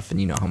stuff,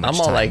 and you know how much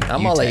I'm all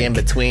like in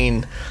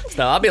between.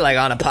 So I'll be like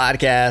on a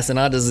podcast, and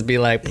I'll just be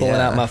like pulling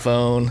out my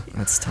phone,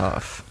 That's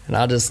tough. and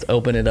I'll just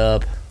open it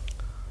up.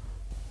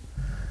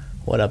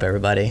 What up,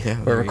 everybody? Yeah,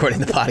 We're there you recording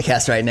the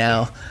podcast right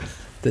now.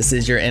 This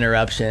is your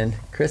interruption.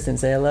 Kristen,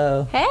 say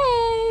hello. Hey.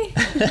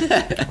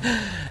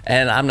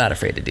 And I'm not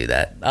afraid to do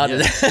that. I'll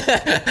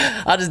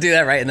just do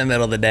that right in the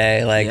middle of the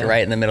day,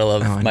 right in the middle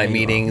of Oh, I my know you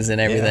meetings will.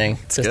 and everything,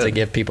 Yeah, it's just to good.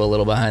 give people a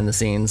little behind the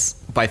scenes.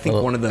 But I think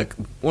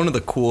one of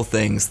the cool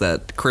things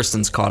that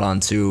Kristen's caught on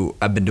to,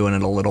 I've been doing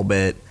it a little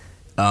bit.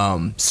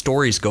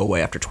 Stories go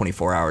away after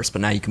 24 hours,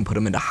 but now you can put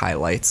them into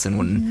highlights. And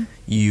when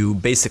you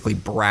basically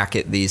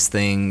bracket these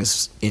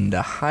things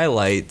into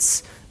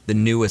highlights, the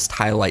newest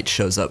highlight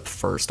shows up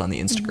first on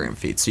the Instagram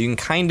feed. So you can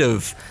kind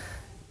of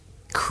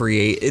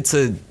create, it's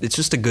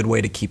just a good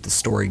way to keep the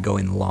story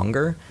going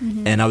longer.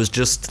 And I was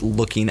just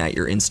looking at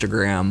your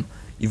Instagram.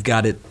 You've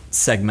got it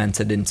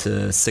segmented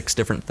into 6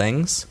 different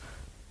things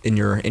in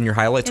your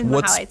highlights. In my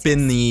What's highlights,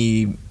 been yes.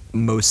 the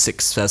most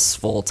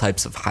successful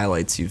types of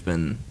highlights you've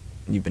been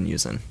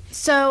using?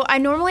 So I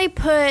normally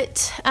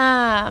put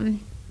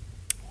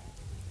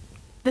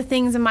the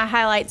things in my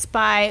highlights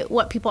by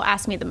what people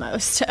ask me the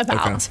most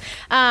about.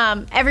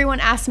 Everyone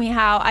asks me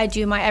how I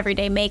do my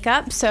everyday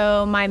makeup.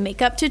 So my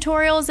makeup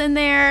tutorials in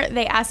there.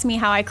 They ask me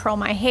how I curl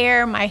my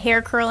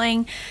hair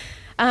curling.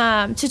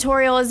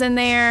 tutorial is in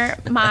there.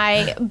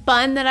 My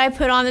bun that I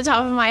put on the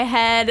top of my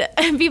head,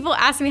 people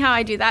ask me how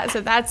I do that,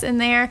 so that's in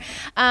there.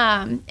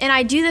 And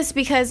I do this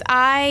because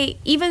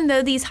even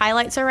though these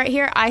highlights are right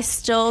here, I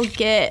still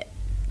get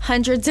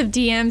hundreds of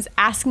DMs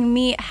asking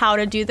me how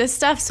to do this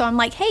stuff. So I'm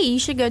like, hey, you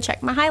should go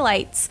check my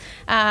highlights.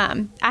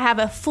 I have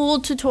a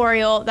full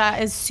tutorial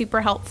that is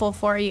super helpful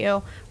for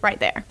you right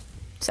there.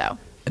 So.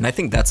 And I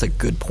think that's a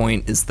good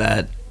point, is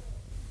that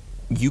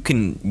you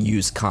can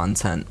use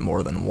content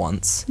more than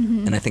once.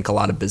 Mm-hmm. And I think a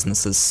lot of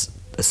businesses,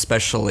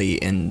 especially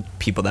in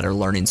people that are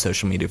learning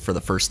social media for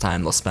the first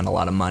time, they'll spend a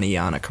lot of money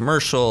on a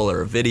commercial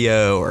or a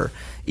video or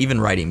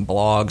even writing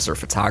blogs or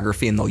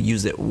photography, and they'll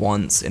use it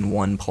once in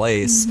one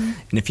place. Mm-hmm.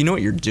 And if you know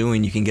what you're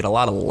doing, you can get a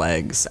lot of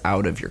legs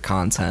out of your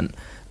content.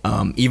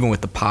 Even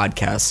with the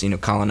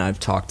podcast, Colin and I have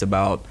talked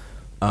about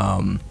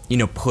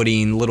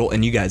putting little,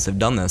 and you guys have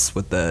done this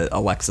with the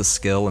Alexa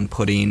skill, and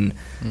putting,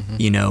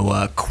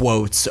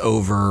 quotes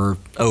over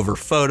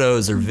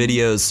photos or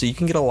videos, so you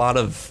can get a lot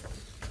of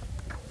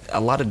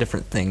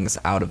different things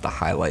out of the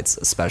highlights,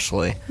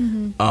 especially.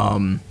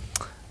 Mm-hmm.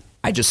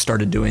 I just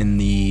started doing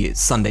the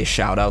Sunday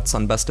shout-outs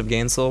on Best of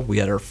Gainesville. We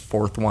had our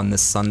 4th one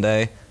this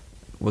Sunday.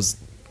 Was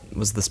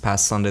this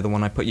past Sunday the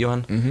one I put you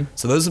on? Mm-hmm.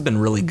 So those have been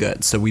really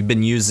good. So we've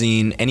been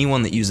using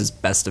anyone that uses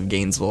Best of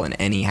Gainesville in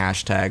any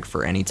hashtag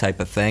for any type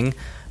of thing,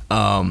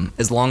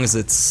 as long as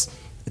it's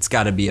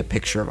got to be a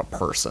picture of a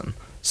person.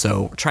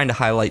 So we're trying to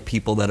highlight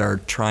people that are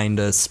trying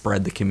to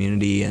spread the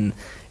community and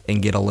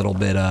get a little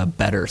bit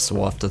better. So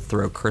we'll have to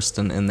throw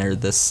Kristen in there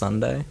this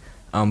Sunday.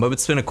 But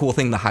it's been a cool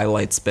thing. The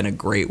highlights been a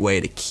great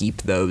way to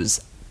keep those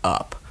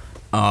up.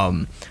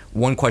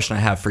 One question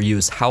I have for you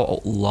is, how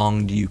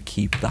long do you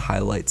keep the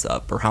highlights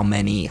up, or how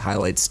many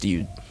highlights do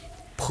you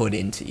put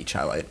into each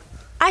highlight?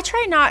 I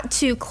try not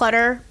to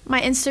clutter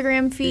my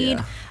Instagram feed.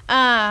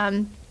 Yeah.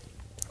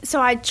 So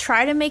I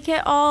try to make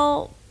it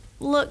all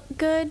look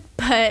good,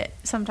 but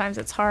sometimes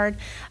it's hard.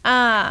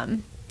 I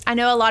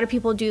know a lot of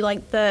people do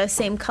like the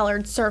same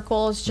colored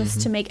circles just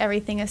mm-hmm. to make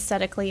everything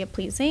aesthetically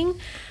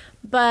pleasing.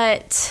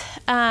 But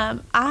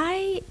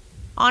I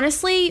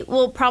honestly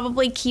will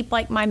probably keep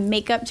like my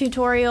makeup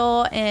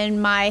tutorial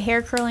and my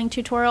hair curling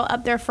tutorial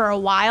up there for a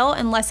while,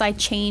 unless I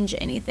change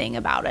anything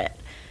about it.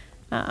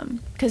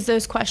 Because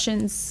those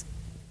questions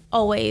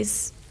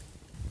always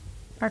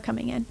are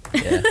coming in.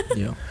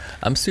 Yeah.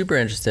 I'm super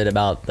interested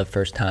about the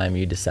first time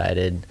you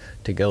decided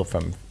to go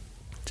from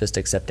just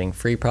accepting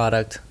free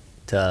product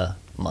to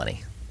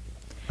money.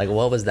 Like,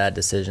 what was that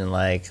decision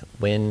like?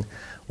 When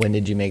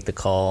did you make the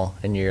call?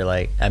 And you're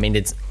like, I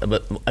mean,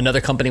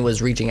 another company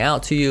was reaching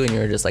out to you and you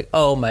were just like,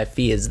 oh, my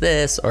fee is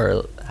this?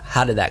 Or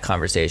how did that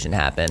conversation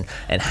happen?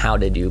 And how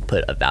did you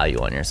put a value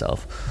on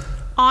yourself?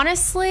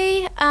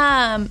 Honestly,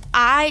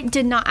 I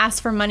did not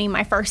ask for money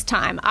my first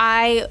time.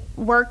 I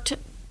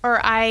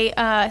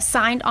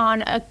signed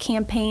on a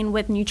campaign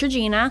with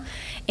Neutrogena,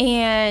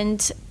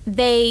 and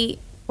they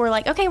were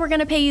like, okay, we're going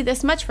to pay you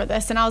this much for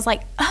this. And I was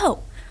like,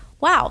 oh,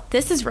 wow,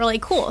 this is really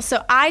cool.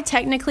 So I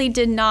technically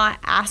did not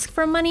ask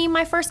for money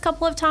my first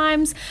couple of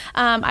times.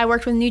 I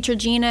worked with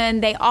Neutrogena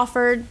and they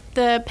offered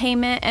the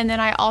payment. And then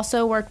I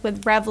also worked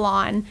with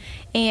Revlon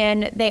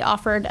and they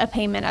offered a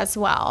payment as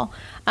well.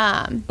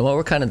 What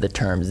were kind of the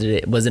terms?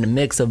 Was it a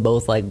mix of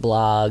both, like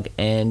blog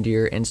and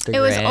your Instagram? It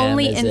was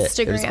only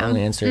Instagram. It was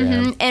only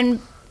Instagram. Mm-hmm. And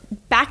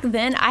back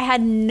then I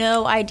had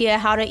no idea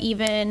how to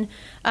even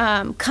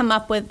come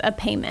up with a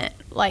payment.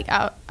 Like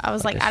I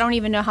was like, I don't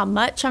even know how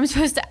much I'm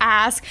supposed to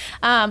ask.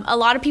 A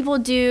lot of people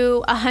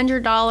do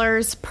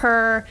 $100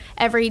 per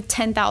every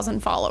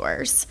 10,000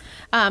 followers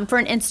for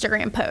an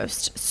Instagram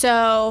post.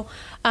 So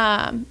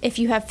if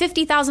you have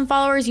 50,000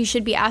 followers, you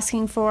should be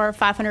asking for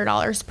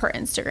 $500 per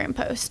Instagram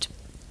post.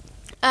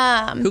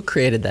 Who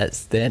created that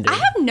standard? I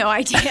have no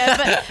idea,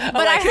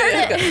 but I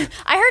heard it.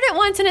 I heard it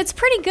once, and it's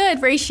pretty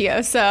good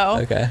ratio. So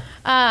okay.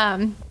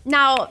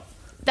 Now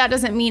that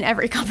doesn't mean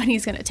every company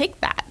is going to take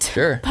that.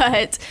 Sure.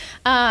 But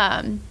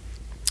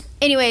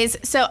anyways,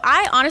 so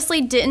I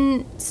honestly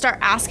didn't start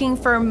asking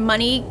for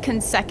money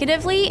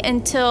consecutively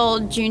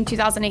until June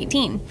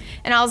 2018,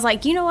 and I was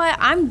like, you know what?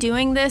 I'm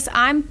doing this.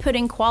 I'm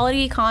putting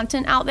quality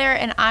content out there,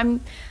 and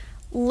I'm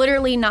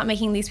literally not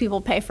making these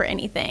people pay for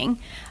anything.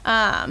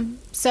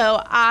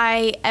 So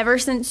ever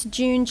since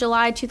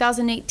July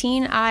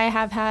 2018, I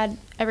have had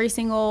every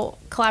single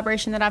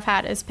collaboration that I've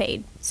had is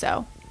paid.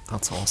 So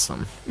that's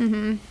awesome.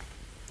 Mm-hmm.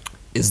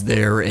 Is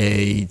there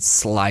a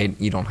slide?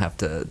 You don't have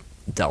to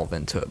delve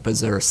into it, but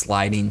is there a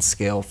sliding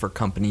scale for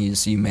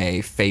companies you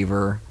may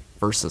favor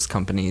versus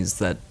companies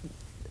that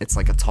it's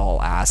like a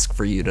tall ask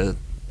for you to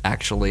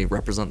actually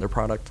represent their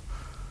product?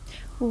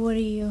 What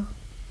do you?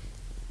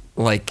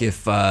 Like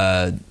if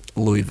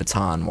Louis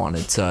Vuitton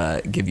wanted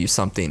to give you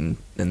something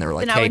and they're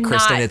like, hey,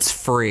 Kristen, it's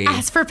free.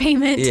 Ask for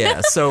payment.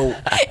 Yeah. So,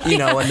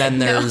 and then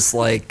there's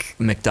like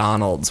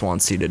McDonald's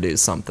wants you to do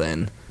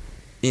something.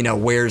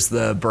 Where's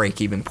the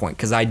break-even point?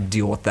 Because I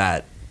deal with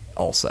that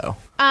also.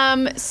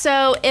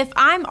 So if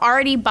I'm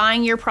already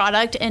buying your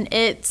product and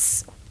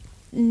it's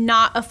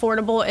not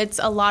affordable, it's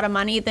a lot of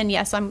money, then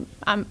yes,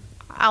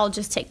 I'll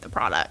just take the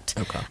product.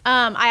 Okay.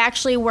 I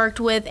actually worked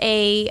with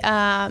a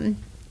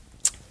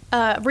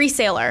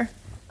reseller,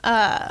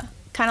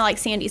 kind of like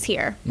Sandy's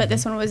here, but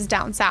this one was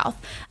down south.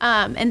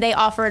 And they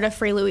offered a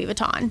free Louis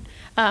Vuitton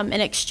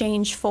in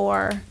exchange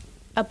for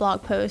a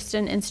blog post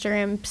and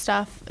Instagram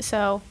stuff.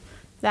 So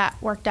that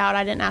worked out.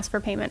 I didn't ask for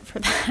payment for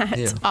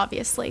that,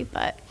 obviously,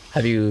 but.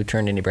 Have you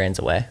turned any brands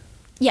away?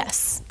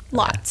 Yes,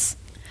 lots.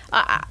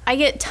 I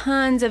get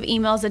tons of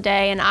emails a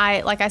day, and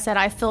like I said,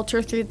 I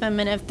filter through them.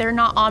 And if they're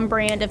not on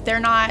brand, if they're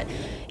not,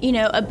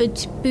 a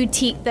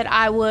boutique that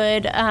I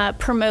would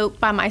promote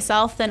by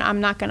myself, then I'm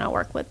not going to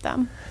work with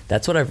them.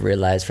 That's what I've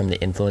realized from the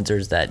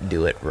influencers that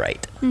do it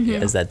right,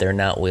 is that they're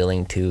not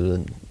willing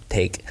to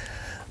take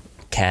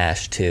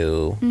cash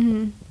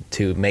to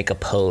make a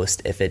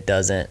post if it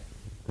doesn't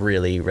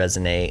really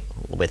resonate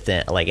with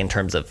it, like in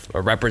terms of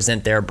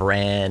represent their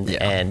brand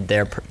and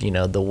their,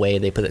 the way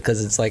they put it.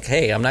 Because it's like,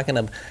 hey, I'm not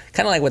gonna,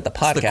 kind of like with the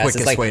podcast,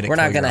 it's like we're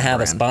not gonna have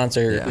a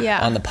sponsor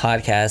on the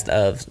podcast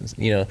of,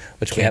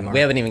 which we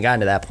haven't even gotten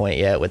to that point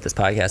yet with this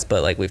podcast,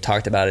 but like we've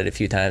talked about it a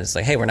few times. It's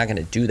like, hey, we're not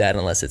gonna do that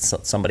unless it's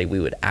somebody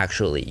we would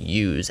actually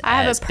use.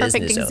 I have a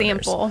perfect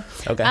example.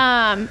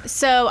 Okay.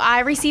 So I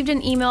received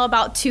an email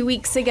about 2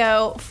 weeks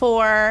ago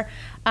for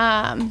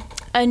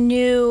a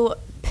new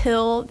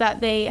pill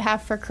that they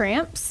have for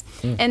cramps,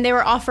 and they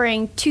were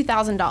offering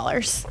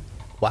 $2,000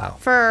 Wow.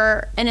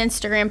 for an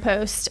Instagram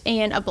post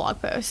and a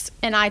blog post,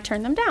 and I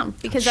turned them down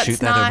because that's Shoot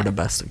that over to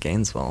Best of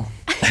Gainesville.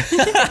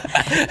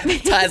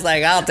 Ty's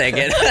like, I'll take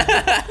it.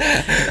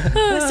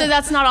 So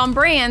that's not on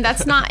brand.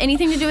 That's not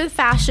anything to do with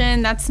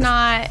fashion. That's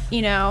not,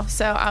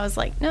 so I was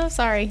like, no,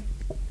 sorry,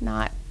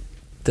 not.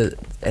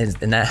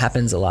 And that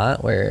happens a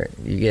lot where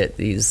you get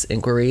these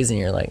inquiries and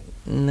you're like,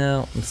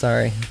 no, I'm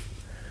sorry.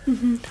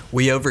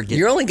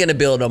 You're only going to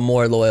build a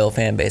more loyal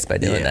fan base by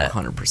doing that.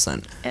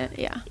 100%.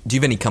 Yeah. Do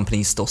you have any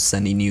companies still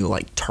sending you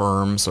like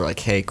terms or like,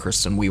 hey,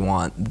 Kristen, we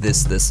want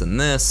this, and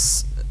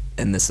this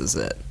is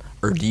it?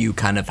 Or do you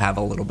kind of have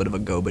a little bit of a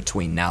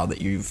go-between now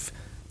that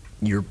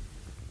you're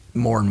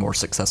more and more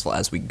successful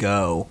as we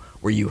go,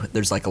 where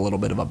there's like a little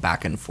bit of a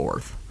back and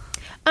forth?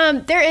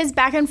 There is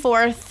back and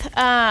forth.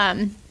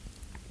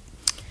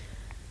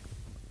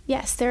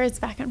 Yes, there is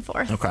back and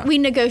forth. Okay. We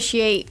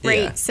negotiate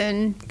rates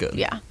and good.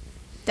 Yeah.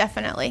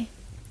 Definitely.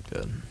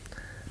 Good.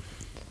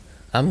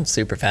 I'm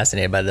super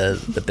fascinated by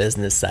the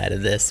business side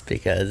of this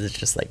because it's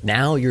just like,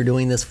 now you're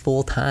doing this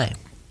full time.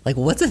 Like,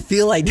 what's it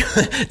feel like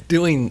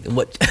doing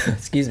what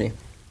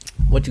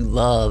you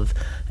love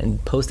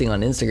and posting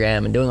on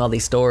Instagram and doing all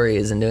these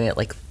stories and doing it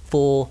like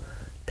full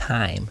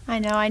time? I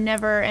know. I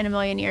never in a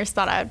million years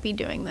thought I would be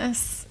doing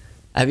this.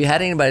 Have you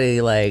had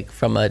anybody like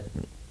from a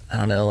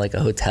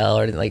hotel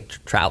or like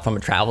from a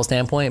travel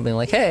standpoint being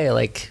like, hey,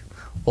 like,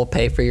 we'll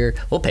pay for your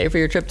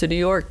trip to New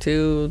York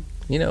to,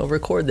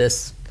 record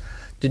this,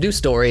 to do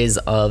stories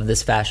of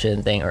this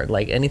fashion thing, or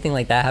like anything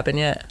like that happen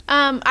yet?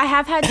 I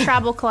have had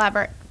travel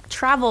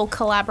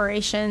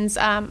collaborations.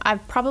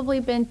 I've probably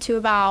been to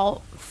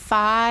about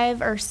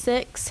 5 or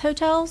 6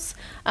 hotels.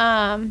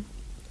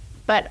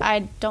 But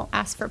I don't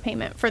ask for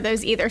payment for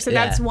those either. So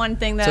that's one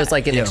thing that... So it's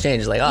like an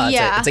exchange. Like,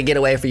 it's a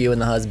getaway for you and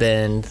the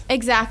husband.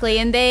 Exactly.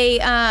 And they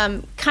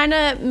kind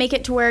of make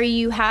it to where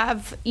you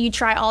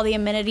try all the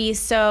amenities.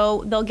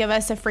 So they'll give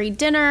us a free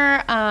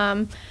dinner,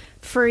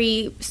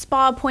 free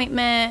spa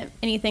appointment,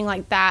 anything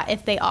like that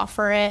if they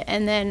offer it.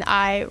 And then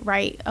I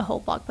write a whole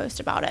blog post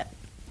about it.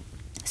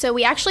 So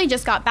we actually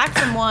just got back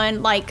from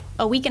one like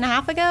a week and a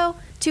half ago,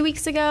 2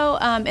 weeks ago,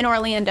 in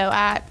Orlando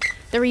at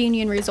the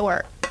Reunion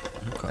Resort.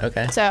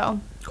 Okay. So.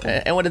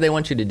 Cool. And what did they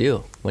want you to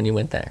do when you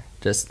went there?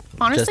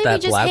 Honestly, just that we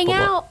just hang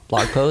out.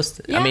 blog post?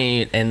 Yeah. I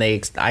mean, and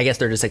I guess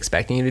they're just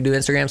expecting you to do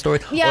Instagram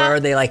stories? Yeah. Or are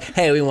they like,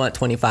 hey, we want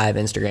 25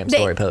 Instagram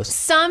story posts?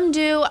 Some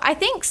do. I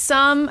think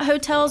some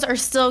hotels are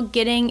still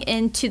getting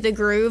into the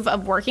groove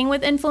of working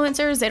with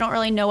influencers. They don't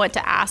really know what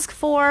to ask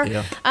for.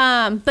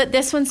 Yeah. But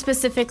this one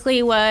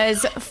specifically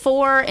was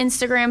 4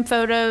 Instagram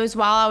photos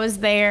while I was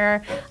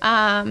there.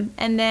 And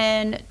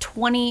then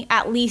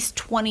at least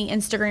 20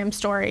 Instagram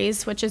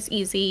stories, which is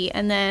easy.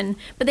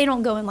 But they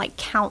don't go and like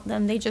count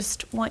them. They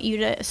just want you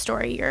to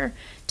story your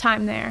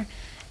time there,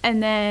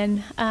 and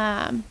then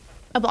a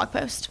blog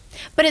post.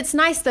 But it's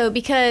nice though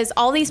because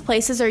all these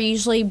places are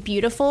usually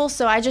beautiful,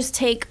 so I just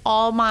take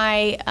all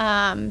my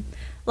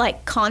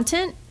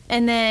content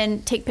and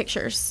then take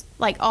pictures,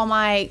 like all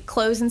my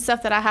clothes and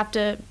stuff that I have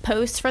to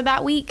post for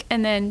that week,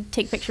 and then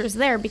take pictures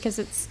there because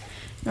it's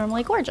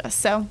normally gorgeous.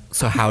 So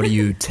how do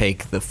you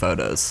take the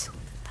photos?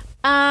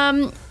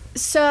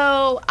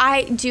 So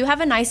I do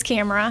have a nice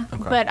camera,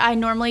 but I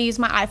normally use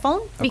my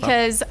iPhone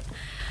because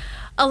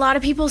a lot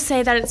of people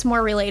say that it's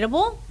more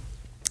relatable.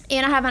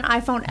 And I have an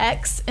iPhone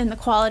X and the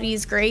quality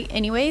is great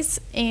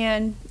anyways.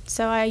 And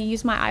so I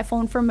use my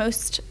iPhone for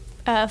most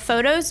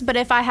photos. But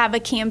if I have a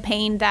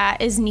campaign that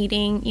is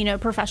needing,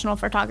 professional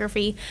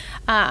photography,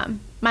 my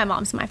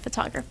mom's my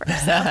photographer. So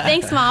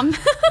thanks, Mom.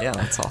 Yeah,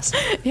 that's awesome.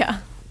 Yeah.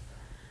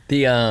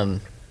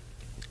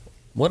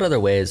 What other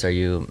ways are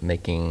you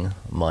making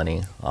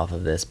money off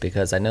of this?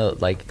 Because I know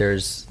like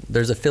there's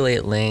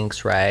affiliate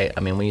links, right? I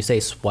mean, when you say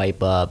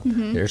swipe up,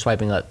 they're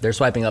swiping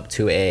up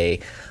to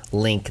a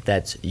link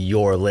that's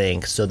your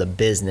link, so the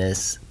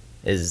business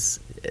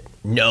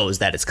knows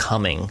that it's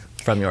coming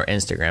from your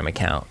Instagram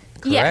account.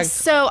 Correct? Yes.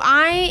 So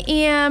I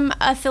am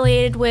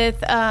affiliated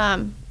with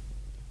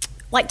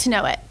Like to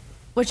Know It,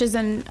 which is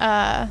in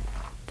the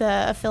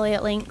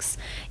affiliate links,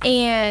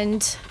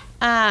 and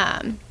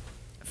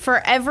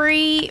for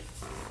every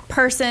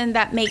person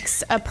that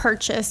makes a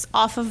purchase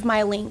off of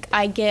my link,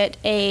 I get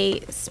a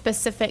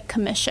specific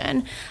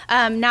commission.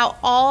 Now,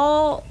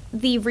 all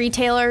the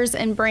retailers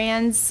and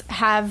brands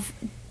have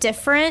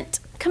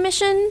different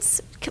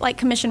commissions, like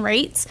commission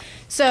rates.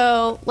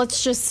 So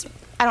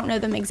I don't know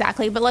them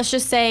exactly, but let's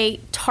just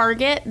say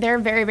Target, they're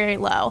very, very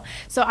low.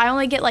 So I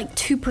only get like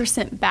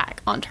 2%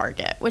 back on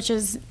Target, which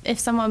is if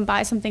someone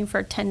buys something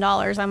for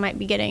 $10, I might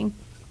be getting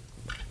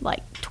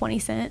like 20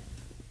 cents.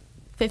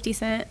 50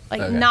 cents,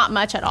 like okay. Not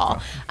much at all.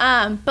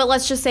 But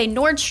let's just say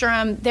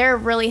Nordstrom, they're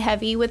really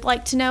heavy with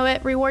Like to Know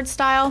It reward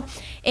style,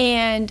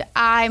 and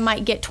I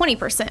might get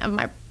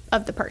 20%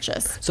 of the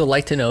purchase. So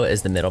Like to Know It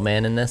is the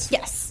middleman in this?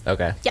 Yes.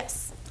 Okay.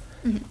 Yes.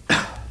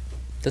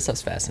 This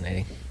stuff's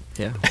fascinating.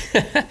 Yeah.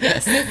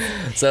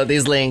 So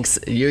these links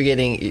you're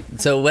getting,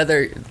 so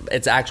whether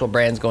it's actual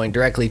brands going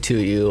directly to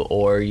you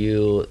or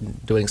you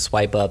doing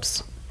swipe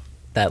ups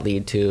that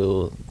lead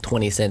to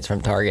 20 cents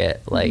from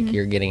Target, like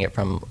you're getting it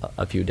from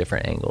a few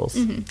different angles.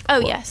 Oh,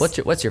 yes.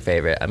 What's your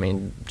favorite? I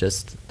mean,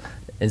 just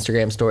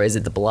Instagram story? Is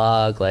it the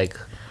blog? Like,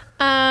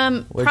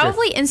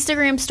 probably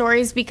Instagram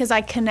stories, because I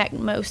connect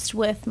most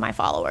with my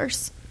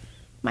followers,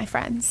 my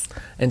friends.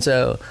 And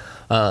so,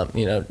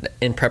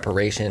 in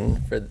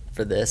preparation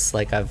for this,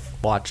 like I've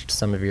watched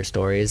some of your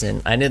stories,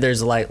 and I know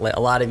there's like a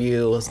lot of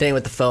you standing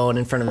with the phone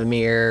in front of a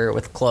mirror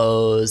with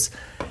clothes.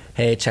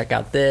 Hey, check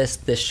out this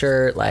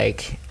shirt.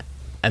 Like,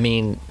 I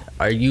mean,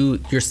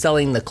 you're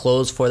selling the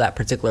clothes for that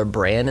particular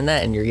brand in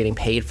that, and you're getting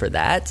paid for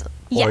that?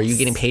 Yes. Or are you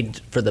getting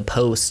paid for the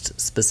post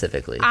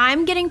specifically?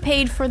 I'm getting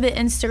paid for the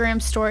Instagram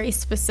story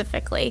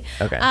specifically.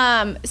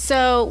 Okay.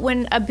 So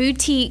when a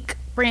boutique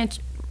brand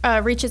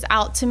reaches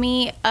out to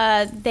me,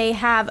 they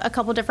have a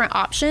couple different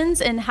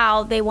options in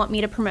how they want me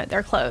to promote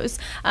their clothes.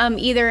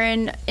 Either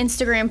an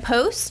Instagram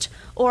post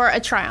or a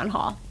try-on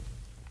haul.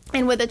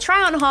 And with a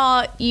try-on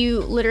haul,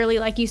 you literally,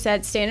 like you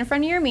said, stand in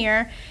front of your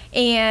mirror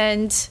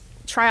and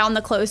try on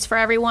the clothes for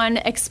everyone,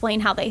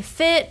 explain how they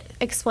fit,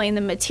 explain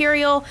the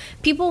material.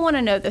 People want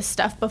to know this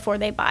stuff before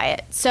they buy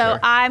it. So Sure.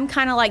 I'm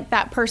kind of like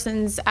that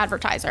person's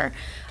advertiser,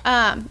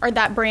 or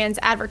that brand's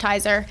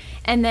advertiser.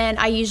 And then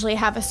I usually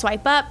have a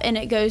swipe up and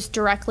it goes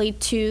directly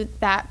to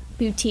that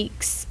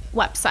boutique's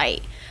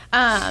website.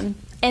 And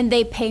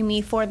they pay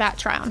me for that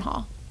try on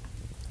haul.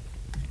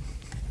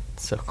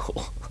 So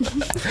cool.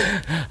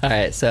 All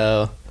right,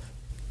 so...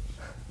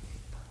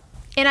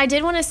 And I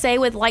did want to say,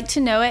 with Like to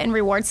Know It and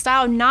Reward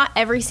Style, not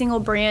every single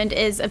brand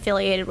is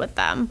affiliated with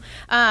them.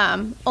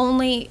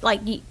 Only like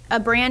a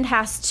brand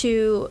has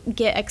to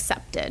get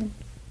accepted.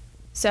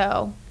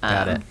 So,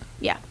 Got it.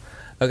 Yeah.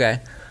 Okay.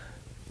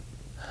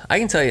 I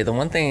can tell you the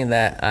one thing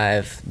that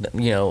I've,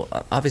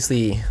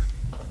 obviously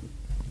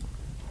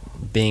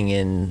being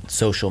in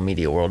social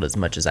media world as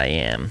much as I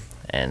am,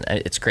 and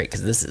it's great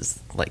because this is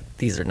like,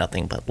 these are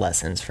nothing but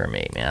lessons for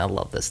me, man. I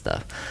love this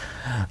stuff.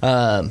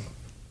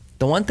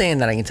 The one thing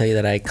that I can tell you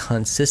that I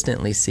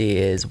consistently see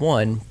is,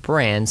 one,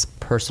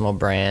 personal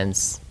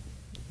brands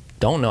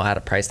don't know how to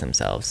price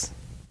themselves.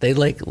 They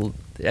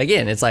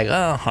again, it's like,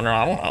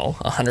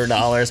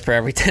 $100 for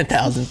every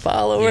 10,000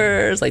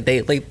 followers. Yeah.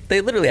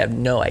 They literally have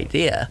no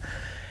idea.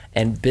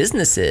 And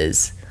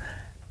businesses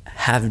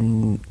have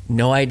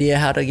no idea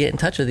how to get in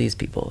touch with these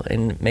people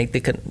and make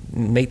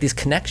these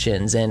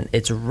connections. And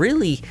it's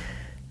really,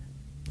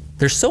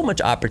 there's so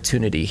much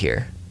opportunity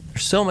here.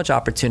 There's so much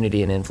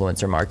opportunity in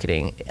influencer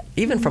marketing,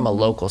 even from a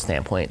local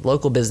standpoint.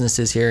 Local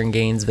businesses here in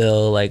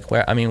Gainesville,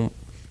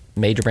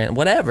 major brand,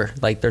 whatever.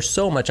 Like, there's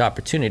so much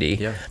opportunity.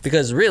 Yeah.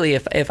 Because really,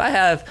 if I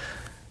have,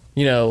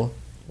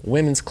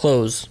 women's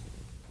clothes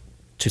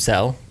to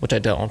sell, which I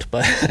don't,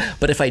 but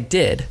if I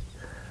did,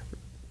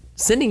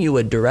 sending you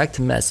a direct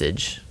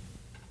message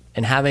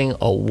and having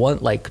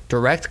a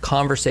direct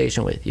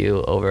conversation with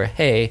you over,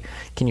 hey,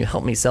 can you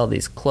help me sell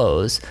these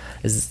clothes?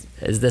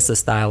 Is this a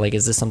style,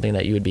 is this something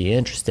that you would be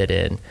interested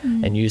in?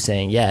 Mm-hmm. And you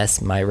saying,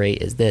 yes, my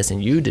rate is this,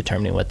 and you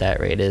determining what that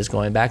rate is,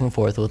 going back and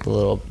forth with a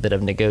little bit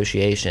of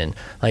negotiation.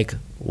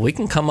 We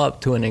can come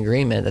up to an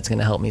agreement that's going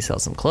to help me sell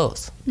some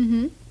clothes.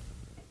 Mm-hmm.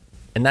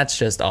 And that's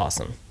just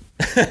awesome.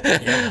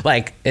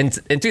 Yeah. In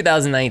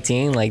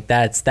 2019,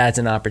 that's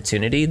an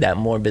opportunity that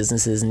more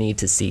businesses need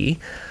to see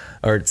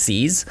or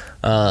seize.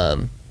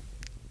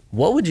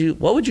 What would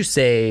you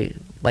say,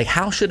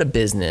 how should a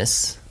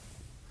business,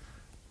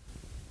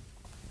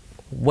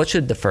 what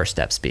should the first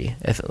steps be?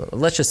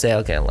 Let's just say,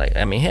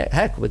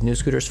 heck, with New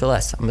Scooters for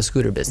Less, I'm a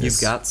scooter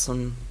business. You've got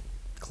some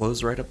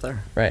clothes right up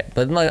there. Right.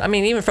 But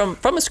even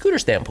from a scooter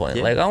standpoint,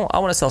 yeah. I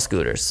want to sell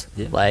scooters.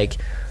 Yeah.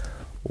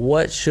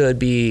 what should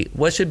be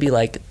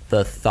like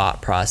the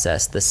thought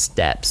process, the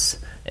steps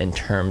in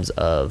terms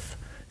of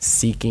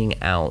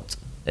seeking out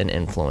an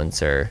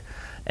influencer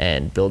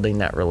and building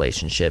that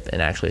relationship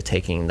and actually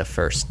taking the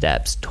first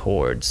steps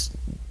towards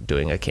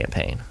doing a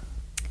campaign?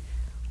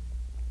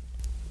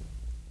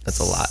 That's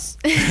a lot.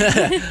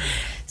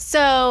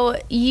 So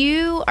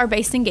you are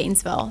based in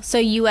Gainesville. So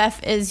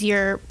UF is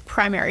your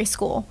primary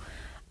school.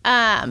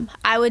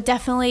 I would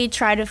definitely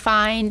try to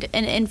find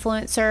an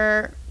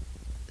influencer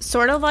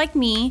sort of like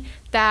me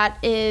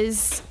that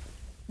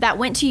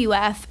went to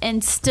UF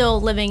and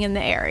still living in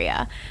the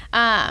area.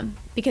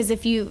 Because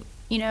if you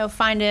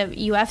find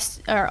a UF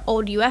or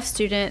old UF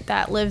student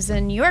that lives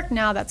in New York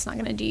now, that's not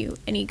going to do you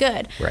any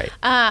good. Right.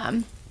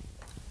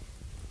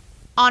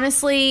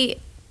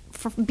 Honestly,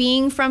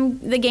 being from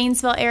the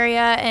Gainesville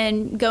area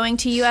and going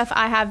to UF,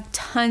 I have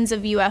tons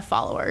of UF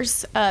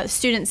followers,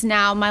 students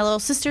now. My little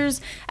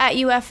sister's at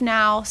UF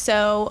now,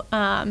 so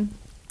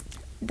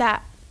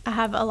that I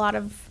have a lot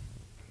of,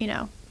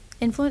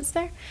 influence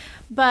there.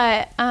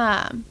 But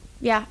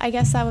yeah, I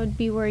guess that would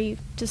be where you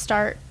to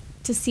start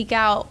to seek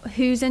out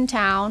who's in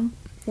town,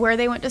 where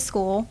they went to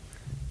school,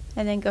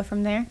 and then go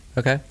from there.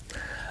 Okay.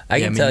 I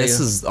mean, this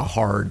is a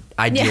hard.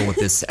 I deal with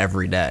this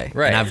every day,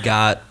 right? And I've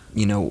got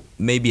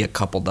maybe a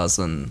couple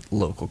dozen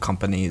local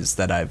companies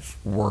that I've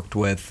worked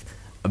with.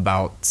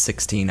 About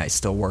 16 I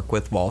still work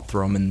with. While I'll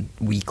throw them in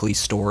weekly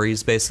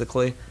stories,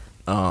 basically.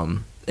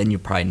 And you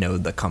probably know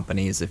the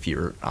companies if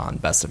you're on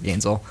Best of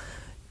Gainesville.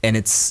 And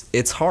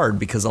it's hard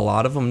because a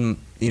lot of them,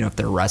 if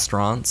they're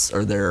restaurants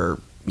or they're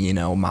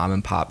mom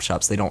and pop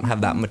shops, they don't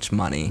have that much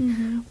money.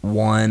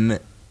 One,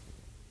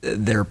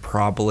 they're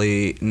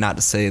probably, not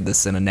to say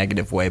this in a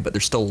negative way, but they're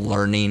still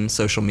learning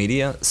social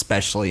media,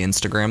 especially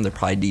Instagram. They're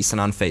probably decent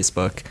on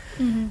Facebook.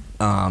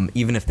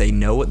 Even if they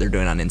know what they're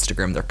doing on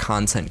Instagram, their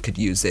content could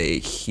use a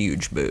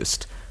huge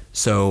boost.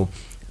 So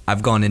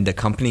I've gone into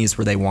companies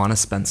where they want to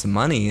spend some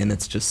money and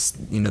it's just,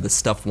 the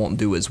stuff won't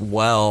do as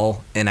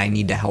well, and I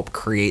need to help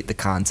create the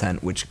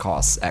content, which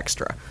costs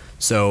extra.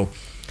 So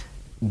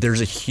there's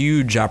a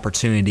huge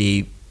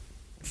opportunity,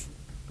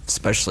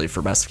 especially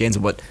for Best of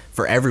Gainesville, but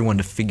for everyone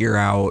to figure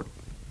out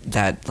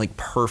that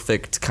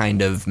perfect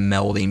kind of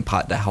melding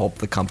pot to help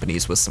the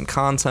companies with some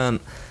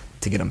content,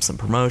 to get them some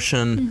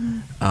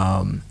promotion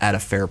at a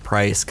fair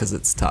price, because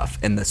it's tough.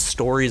 And the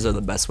stories are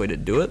the best way to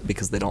do it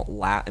because they don't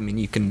I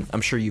mean,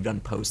 I'm sure you've done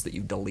posts that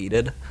you've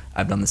deleted.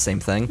 I've done the same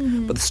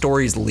thing, but the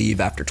stories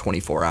leave after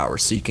 24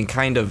 hours. So you can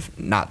kind of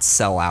not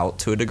sell out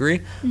to a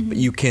degree, but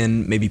you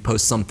can maybe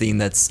post something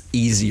that's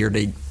easier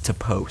to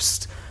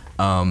post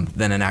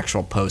than an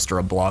actual post or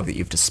a blog that you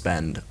have to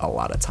spend a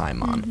lot of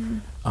time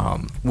on,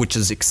 which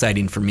is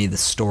exciting for me. The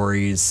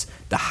stories,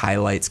 the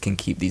highlights can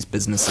keep these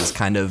businesses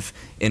kind of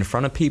in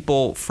front of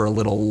people for a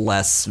little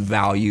less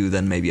value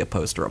than maybe a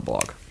post or a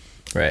blog.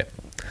 Right.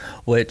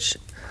 Which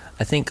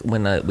I think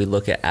when we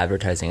look at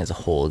advertising as a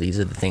whole, these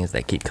are the things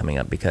that keep coming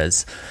up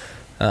because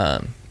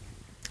I'm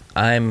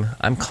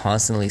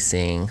constantly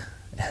seeing,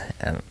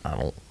 and I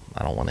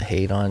don't want to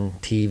hate on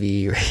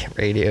TV,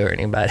 radio, or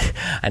anybody.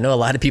 I know a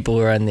lot of people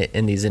who are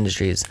in these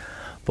industries,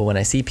 but when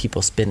I see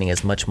people spending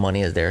as much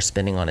money as they're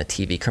spending on a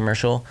TV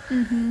commercial,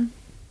 and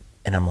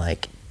I'm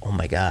like, oh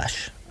my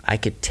gosh, I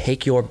could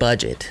take your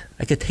budget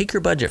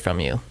from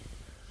you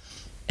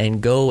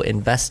and go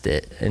invest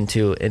it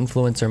into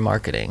influencer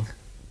marketing,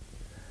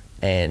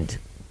 and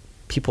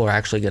people are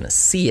actually going to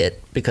see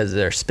it because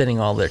they're spending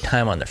all their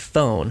time on their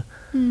phone.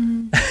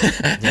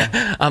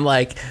 Yeah. I'm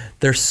like,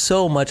 there's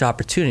so much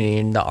opportunity,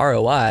 and the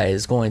ROI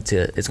is going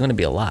to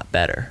be a lot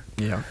better.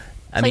 Yeah.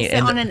 Place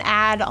it on an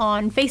ad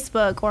on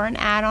Facebook or an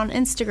ad on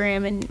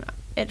Instagram, and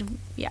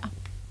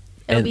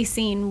it'll be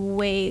seen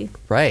way.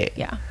 Right.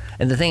 Yeah.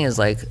 And the thing is,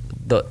 be like,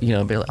 with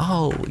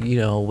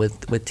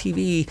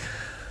TV,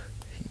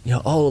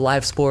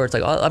 live sports,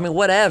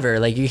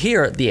 whatever. You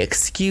hear the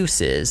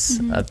excuses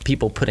of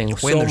people putting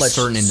so much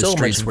where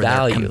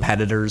value. Their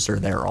competitors are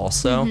there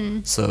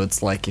also. So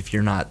it's like if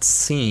you're not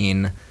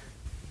seen,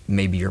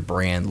 maybe your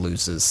brand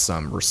loses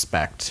some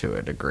respect to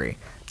a degree.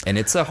 And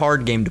it's a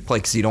hard game to play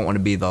because you don't want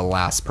to be the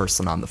last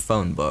person on the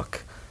phone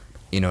book.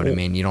 You know what I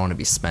mean? You don't want to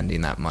be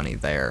spending that money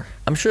there.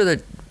 I'm sure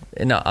that,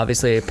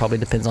 obviously it probably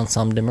depends on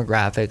some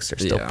demographics.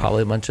 There's still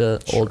probably a bunch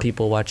of old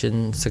people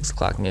watching 6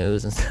 o'clock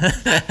news and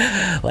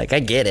stuff. I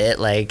get it.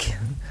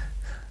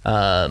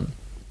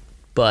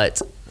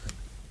 But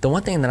the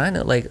one thing that I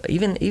know,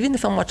 even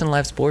if I'm watching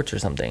live sports or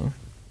something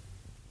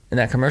and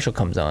that commercial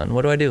comes on,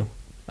 what do?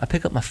 I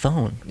pick up my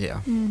phone. Yeah.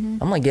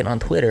 I'm getting on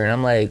Twitter and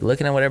I'm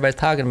looking at what everybody's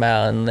talking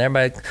about, and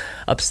everybody's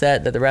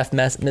upset that the ref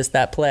missed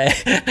that play.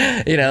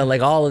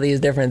 All of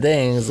these different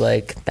things.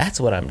 That's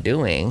what I'm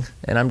doing.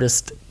 And I'm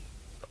just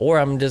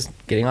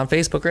getting on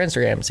Facebook or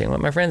Instagram, seeing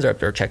what my friends are up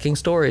there, checking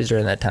stories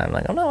during that time.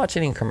 I'm not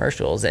watching any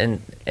commercials.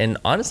 And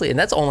honestly, and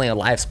that's only on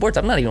live sports.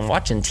 I'm not even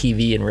watching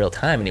TV in real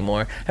time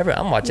anymore.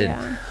 I'm watching,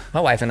 my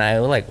wife and I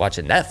like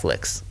watching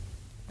Netflix.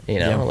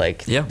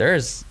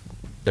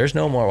 There's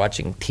no more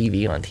watching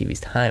TV on TV's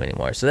time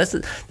anymore. So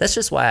that's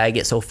just why I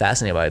get so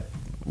fascinated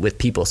with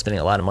people spending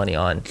a lot of money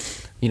on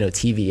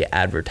TV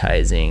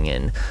advertising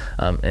and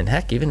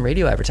heck, even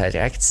radio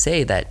advertising. I could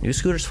say that New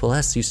Scooters for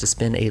Less used to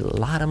spend a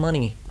lot of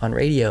money on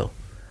radio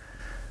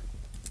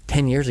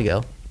 10 years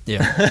ago.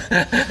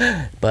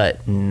 Yeah.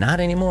 But not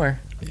anymore.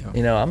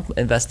 Yeah. I'm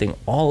investing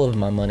all of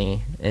my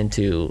money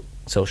into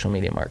social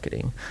media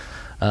marketing.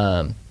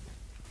 And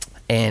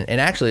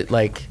actually,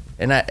 like,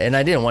 and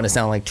I didn't want to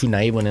sound like too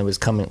naive when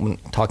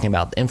talking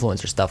about the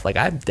influencer stuff. Like,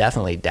 I've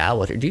definitely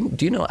dabbled with her.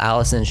 Do you know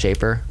Allison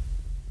Shaper?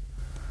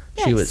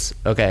 Yes. She was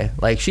okay.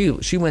 Like, she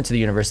went to the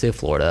University of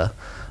Florida,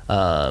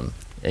 and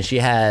she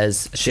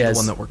has the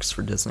one that works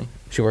for Disney.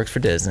 She works for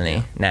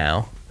Disney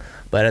now,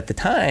 but at the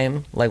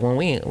time, like when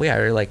we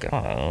hired, like,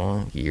 I don't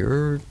know,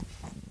 year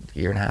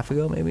and a half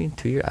ago, maybe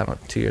 2 years. I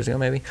don't know, 2 years ago,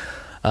 maybe.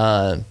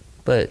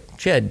 But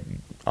she had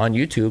on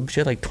YouTube. She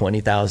had like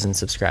 20,000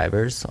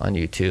 subscribers on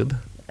YouTube,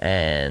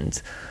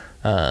 and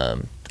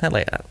had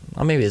like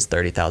maybe it's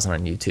 30,000 on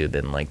YouTube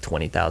and like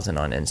 20,000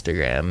 on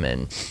Instagram.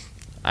 And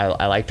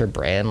I liked her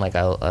brand. Like,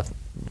 I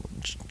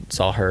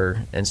saw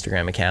her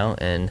Instagram account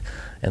and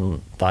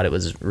thought it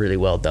was really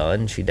well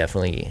done. She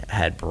definitely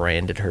had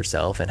branded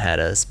herself and had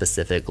a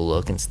specific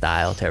look and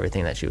style to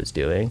everything that she was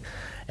doing.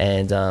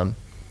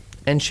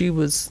 And she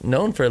was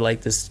known for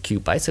like this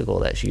cute bicycle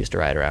that she used to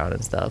ride around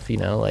and stuff,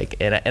 like,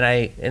 and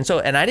I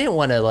didn't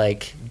want to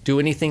like do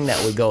anything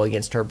that would go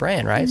against her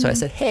brand, right? So I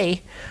said,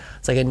 hey,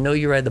 it's like, I know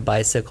you ride the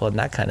bicycle and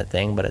that kind of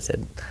thing, but I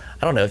said,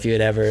 I don't know if you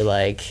had ever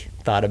like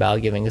thought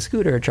about giving a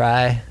scooter a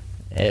try.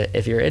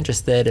 If you're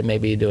interested in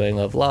maybe doing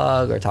a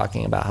vlog or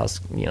talking about how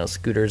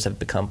scooters have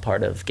become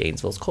part of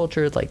Gainesville's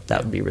culture, like,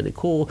 that would be really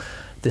cool.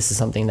 This is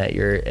something that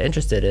you're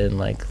interested in,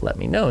 like, let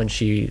me know. And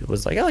she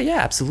was like, oh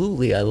yeah,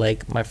 absolutely. I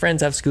like, my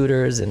friends have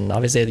scooters, and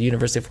obviously at the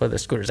University of Florida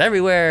there's scooters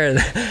everywhere.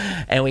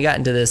 And we got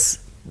into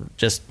this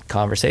just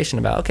conversation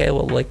about, okay,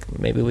 well, like,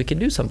 maybe we could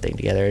do something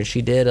together. And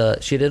she did a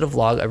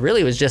vlog. It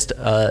really was just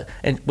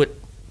and what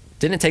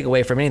didn't take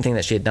away from anything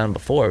that she had done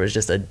before. It was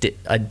just a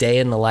day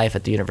in the life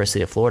at the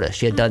University of Florida.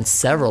 She had done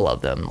several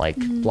of them, like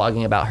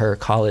blogging about her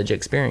college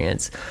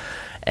experience.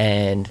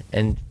 And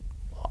in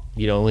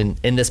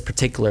this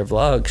particular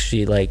vlog,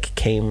 she like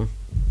came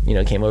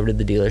over to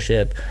the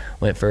dealership,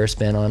 went for a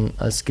spin on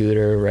a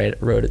scooter,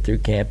 rode it through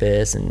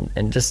campus,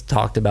 and just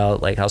talked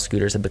about like how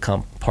scooters have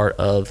become part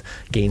of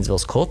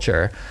Gainesville's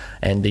culture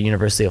and the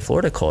University of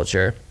Florida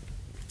culture.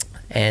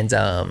 And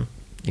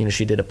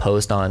she did a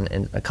post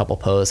on a couple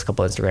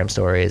Instagram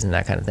stories and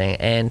that kind of thing.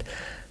 And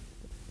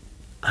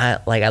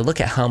I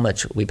look at how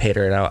much we paid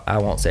her, and I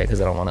won't say it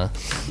because I don't want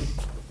to.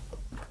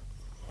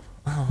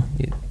 Oh,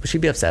 would she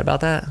be upset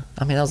about that?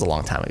 I mean, that was a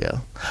long time ago.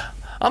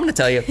 I'm going to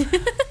tell you.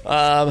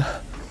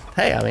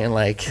 Hey, I mean,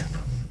 like,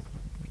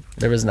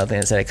 there was nothing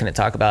that said I couldn't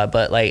talk about it,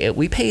 but like,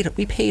 we paid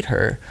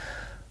her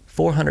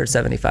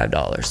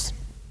 $475.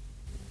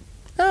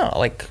 No,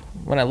 like,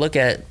 when I look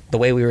at the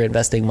way we were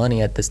investing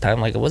money at this time,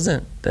 like,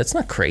 that's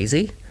not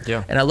crazy.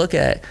 Yeah. And I look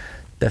at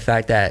the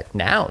fact that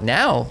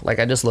now, like,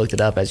 I just looked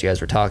it up as you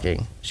guys were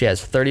talking. She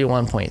has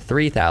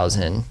 31.3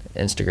 thousand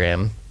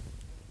Instagram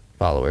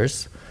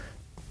followers.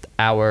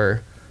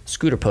 Our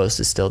scooter post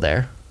is still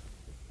there.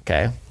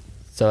 Okay.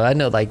 So I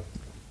know, like,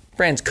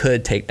 brands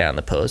could take down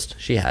the post.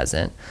 She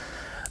hasn't.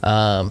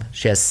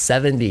 She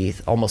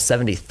has almost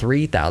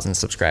 73,000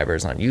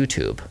 subscribers on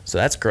YouTube. So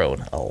that's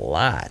grown a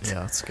lot.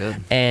 Yeah, that's good.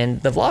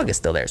 And the vlog is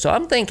still there. So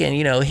I'm thinking,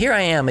 here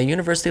I am, a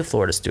University of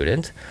Florida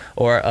student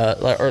or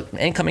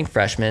incoming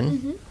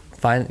freshman.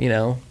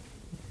 Mm-hmm.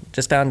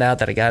 Just found out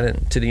that I got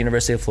into the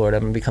University of Florida.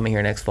 I'm going to be coming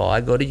here next fall.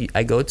 I go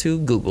to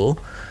Google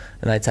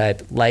and I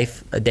type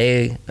life a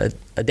day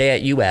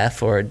at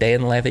UF or a day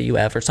in the life at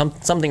UF or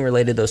something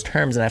related to those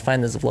terms, and I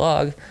find this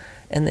vlog,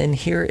 and then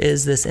here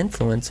is this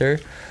influencer,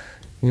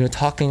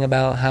 talking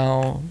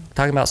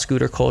about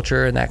scooter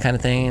culture and that kind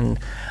of thing. And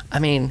I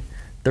mean,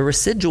 the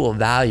residual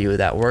value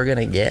that we're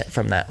gonna get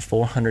from that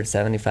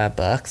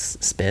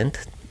 $475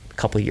 spent a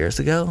couple years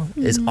ago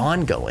is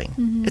ongoing.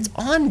 Mm-hmm. It's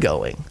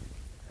ongoing.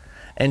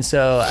 And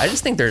so I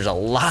just think there's a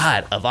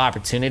lot of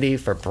opportunity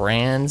for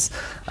brands.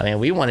 I mean,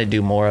 we want to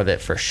do more of it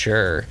for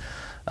sure.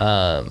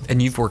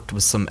 And you've worked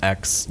with some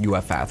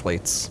ex-UF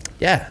athletes.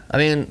 Yeah. I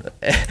mean,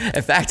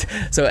 in fact,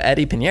 so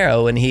Eddie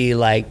Pinheiro, when he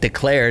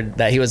declared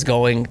that he was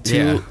going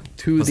to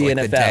the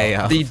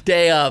NFL, the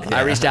day of,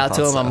 I reached out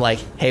to him. So. I'm like,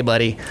 hey,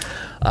 buddy,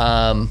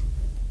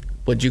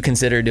 would you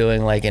consider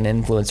doing like an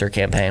influencer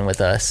campaign with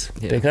us?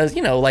 Yeah. Because,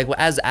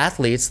 as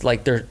athletes,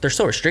 they're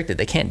so restricted.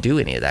 They can't do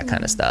any of that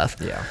kind of stuff.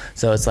 Yeah.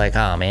 So it's like,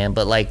 oh man,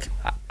 but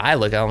I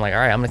look at it, I'm like, all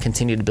right, I'm going to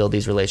continue to build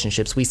these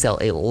relationships. We sell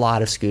a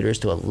lot of scooters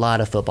to a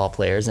lot of football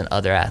players and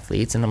other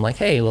athletes. And I'm like,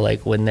 hey, well,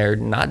 when they're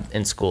not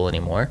in school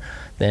anymore,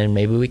 then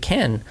maybe we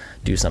can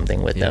do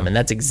something with them. And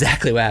that's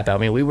exactly what happened. I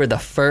mean, we were the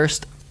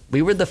first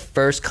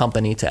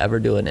company to ever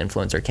do an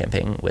influencer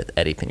campaign with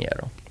Eddie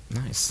Pinheiro.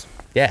 Nice.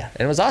 Yeah,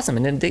 and it was awesome,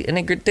 and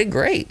it did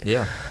great.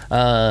 Yeah.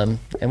 And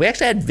we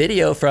actually had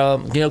video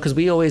from, because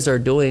we always are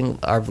doing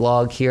our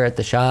vlog here at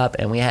the shop,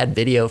 and we had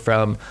video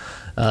from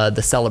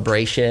the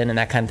celebration and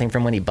that kind of thing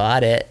from when he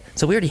bought it.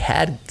 So we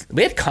had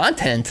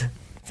content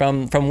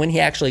from when he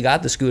actually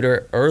got the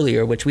scooter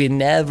earlier, which we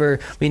never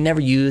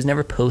used,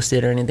 never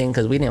posted or anything,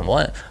 because we didn't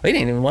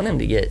even want him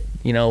to get,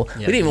 we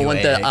didn't even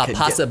want the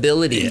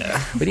possibility. We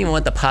didn't even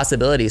want the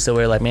possibility. So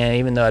we were like, man,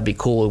 even though it'd be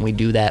cool when we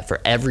do that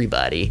for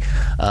everybody,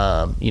 if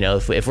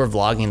we're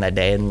vlogging that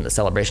day and the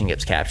celebration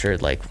gets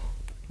captured, like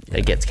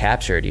it gets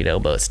captured,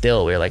 but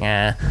still we were like,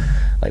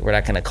 like we're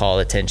not going to call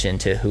attention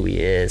to who he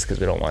is because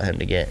we don't want him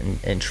to get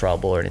in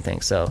trouble or anything.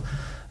 So,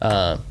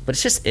 but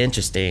it's just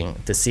interesting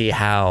to see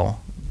how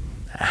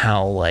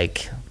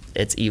like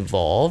it's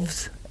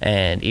evolved,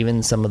 and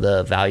even some of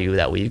the value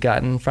that we've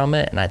gotten from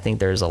it. And I think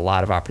there's a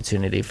lot of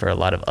opportunity for a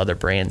lot of other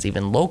brands,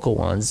 even local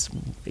ones,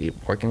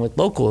 working with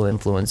local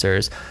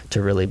influencers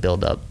to really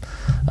build up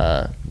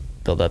their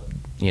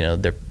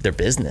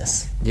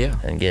business. Yeah.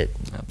 And get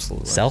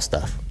absolutely sell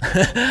stuff.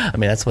 I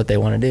mean, that's what they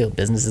want to do.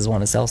 Businesses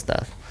want to sell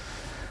stuff.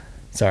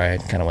 Sorry, I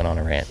kind of went on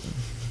a rant.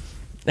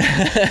 No,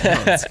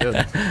 that's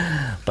good.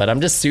 But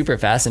I'm just super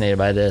fascinated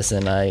by this,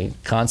 and I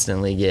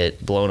constantly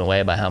get blown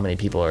away by how many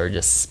people are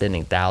just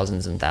spending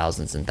thousands and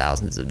thousands and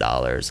thousands of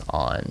dollars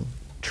on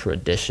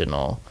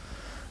traditional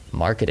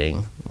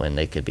marketing when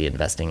they could be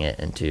investing it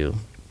into,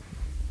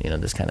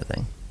 this kind of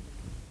thing.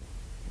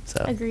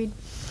 So agreed.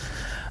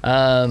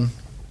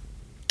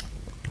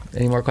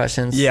 Any more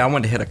questions? Yeah, I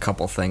wanted to hit a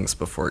couple things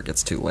before it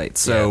gets too late.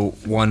 So,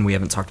 one, we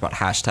haven't talked about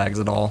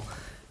hashtags at all.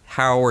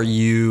 How are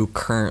you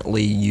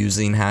currently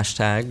using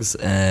hashtags?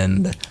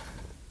 And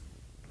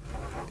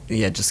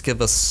just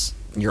give us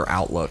your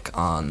outlook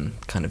on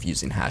kind of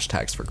using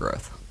hashtags for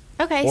growth.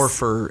 Okay. Or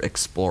for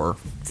explore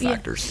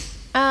factors.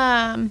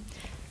 Yeah.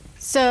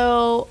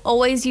 So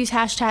always use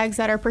hashtags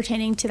that are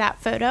pertaining to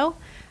that photo.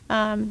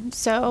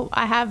 So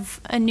I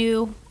have a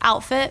new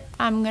outfit.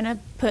 I'm going to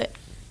put,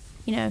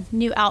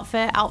 new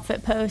outfit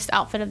post,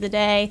 outfit of the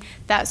day,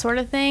 that sort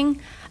of thing.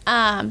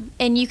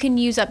 And you can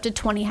use up to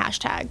 20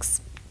 hashtags.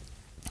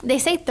 They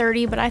say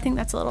 30, but I think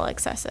that's a little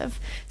excessive.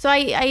 So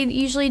I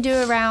usually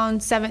do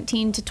around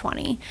 17 to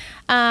 20.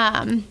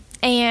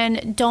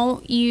 And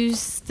don't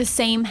use the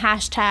same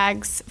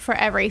hashtags for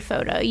every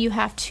photo. You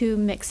have to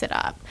mix it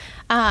up.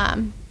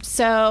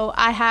 So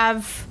I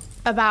have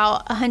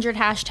about 100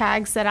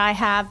 hashtags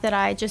that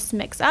I just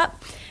mix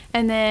up,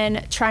 and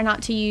then try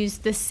not to use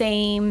the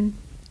same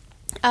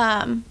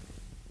on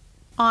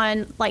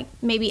like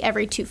maybe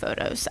every 2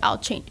 photos.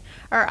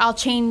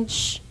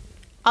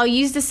 I'll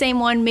use the same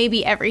one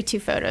maybe every 2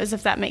 photos,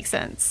 if that makes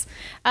sense.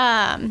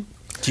 Do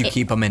you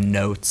keep them in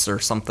notes or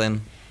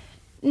something?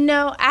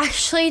 No,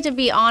 actually, to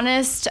be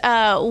honest,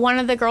 one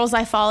of the girls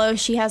I follow,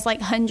 she has like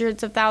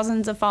hundreds of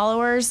thousands of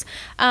followers.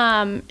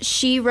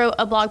 She wrote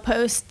a blog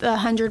post, the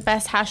 100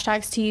 best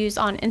hashtags to use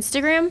on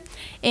Instagram.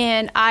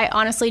 And I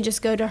honestly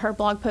just go to her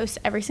blog post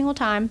every single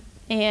time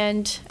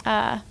and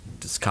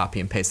just copy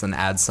and paste and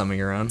add some of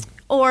your own?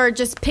 Or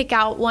just pick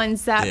out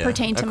ones that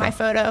pertain to my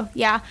photo.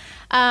 Yeah.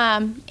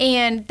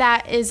 And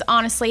that is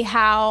honestly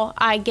how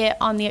I get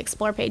on the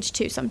Explore page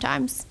too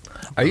sometimes.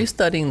 Are you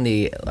trying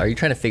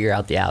to figure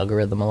out the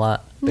algorithm a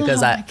lot?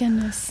 Because my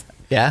goodness.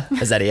 Yeah?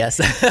 Is that a yes?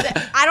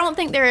 I don't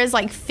think there is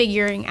like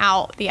figuring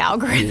out the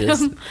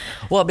algorithm.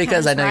 Well,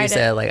 because I know you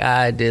said like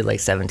I did like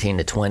 17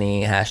 to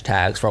 20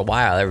 hashtags for a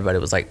while. Everybody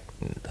was like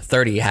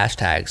 30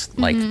 hashtags,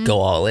 like go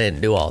all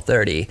in, do all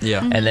 30.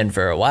 Yeah. And then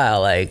for a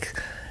while, like,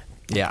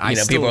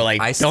 people are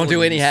like, don't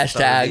do any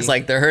hashtags. 30.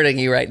 Like, they're hurting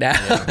you right now.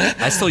 Yeah.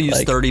 I still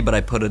use 30, but I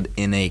put it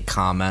in a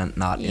comment,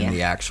 not in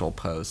the actual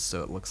post,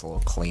 so it looks a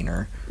little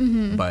cleaner.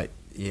 But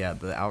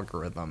the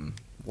algorithm,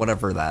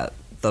 whatever the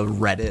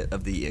Reddit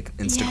of the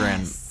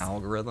Instagram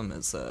algorithm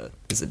is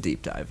a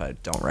deep dive. I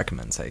don't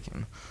recommend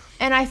taking.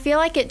 And I feel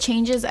like it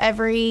changes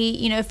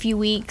every, few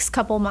weeks,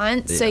 couple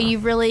months. Yeah. So you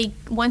really,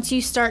 once you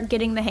start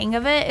getting the hang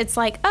of it, it's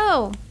like,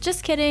 oh,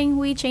 just kidding,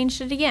 we changed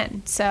it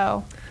again.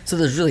 So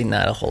there's really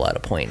not a whole lot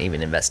of point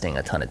even investing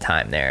a ton of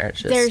time there.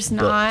 It's just there's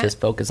not. Just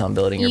focus on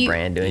building your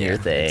brand, doing your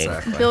thing,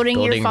 exactly. building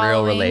your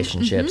real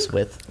relationships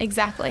with.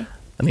 Exactly.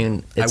 I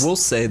mean, I will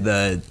say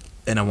that,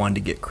 and I wanted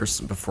to get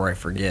Kristen before I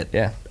forget.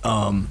 Yeah.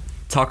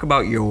 Talk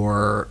about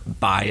your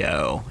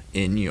bio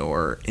in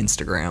your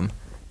Instagram,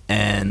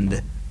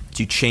 and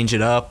do you change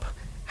it up?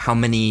 How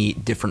many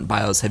different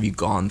bios have you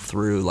gone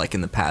through, like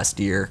in the past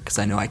year? Because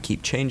I know I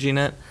keep changing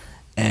it.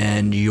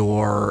 And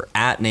your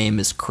 @name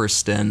is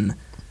Kristen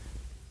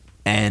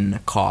N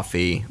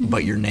Coffee,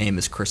 but your name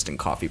is Kristen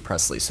Coffee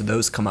Presley. So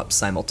those come up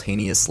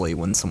simultaneously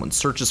when someone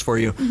searches for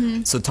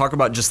you. So talk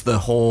about just the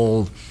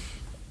whole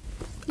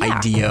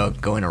idea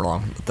going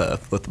along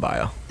with the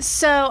bio.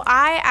 So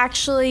I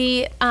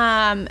actually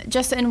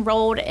just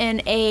enrolled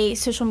in a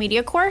social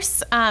media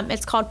course.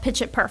 It's called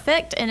Pitch It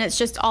Perfect, and it's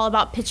just all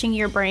about pitching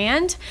your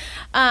brand.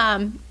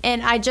 And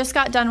I just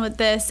got done with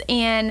this,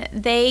 and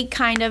they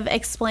kind of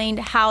explained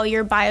how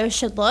your bio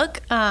should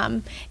look.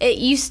 It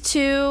used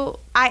to,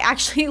 I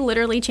actually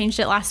literally changed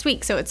it last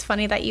week. So it's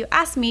funny that you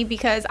asked me,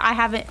 because I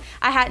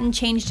hadn't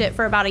changed it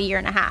for about a year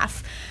and a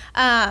half.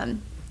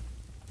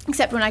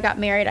 Except when I got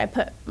married, I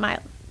put my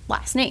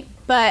last name.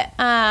 But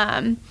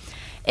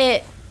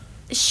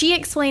she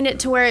explained it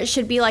to where it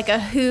should be like a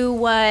who,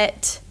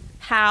 what,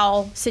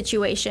 how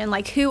situation.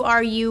 Like, who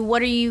are you?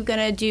 What are you going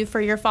to do for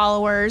your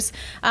followers?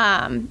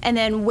 And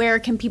then where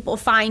can people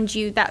find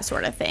you? That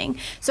sort of thing.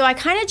 So I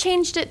kind of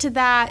changed it to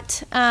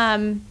that.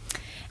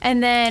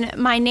 And then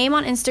my name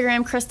on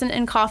Instagram, Kristen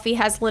and Coffee,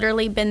 has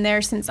literally been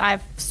there since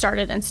I've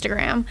started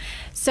Instagram.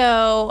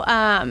 So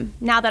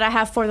now that I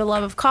have For the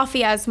Love of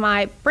Coffee as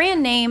my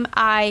brand name,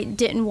 I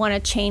didn't want to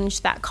change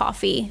that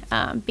coffee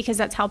because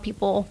that's how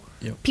people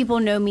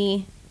know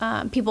me.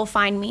 People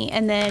find me.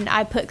 And then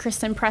I put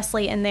Kristen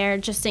Presley in there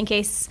just in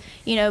case,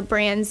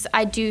 brands,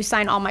 I do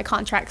sign all my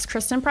contracts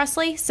Kristen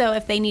Presley. So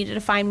if they needed to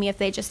find me, if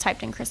they just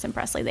typed in Kristen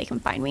Presley, they can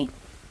find me.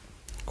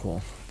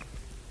 Cool.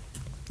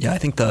 Yeah, I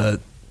think the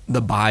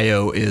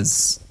bio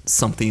is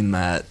something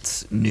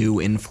that new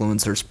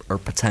influencers or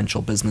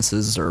potential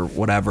businesses or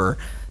whatever,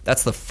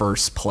 that's the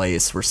first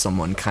place where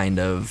someone kind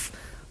of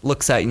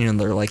looks at you and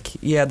they're like,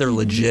 yeah, they're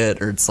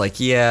legit, or it's like,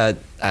 yeah,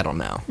 I don't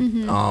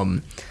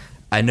know.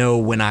 I know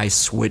when I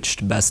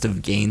switched Best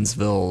of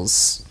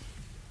Gainesville's,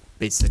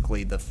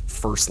 basically the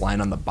first line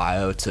on the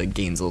bio to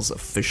Gainesville's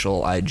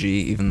official IG,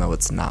 even though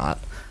it's not,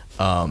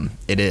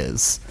 it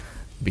is.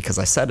 Because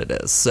I said it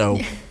is. So,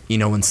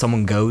 when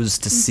someone goes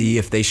to see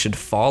if they should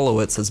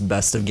follow it, says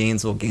Best of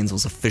Gainesville,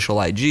 Gainesville's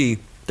official IG,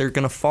 they're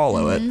going to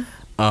follow it.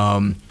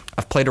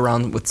 I've played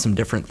around with some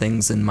different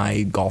things in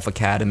my golf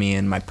academy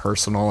and my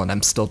personal, and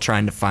I'm still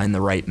trying to find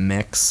the right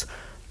mix.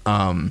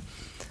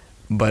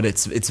 But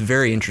it's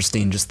very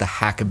interesting, just the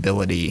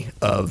hackability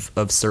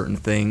of certain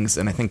things,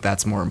 and I think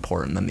that's more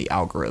important than the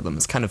algorithm.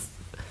 It's kind of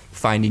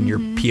finding your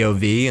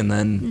POV and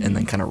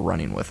then kind of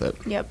running with it.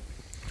 Yep.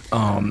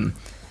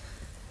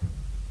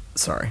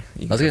 Sorry.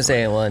 I was gonna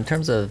say, well, in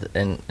terms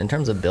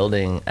of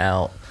building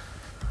out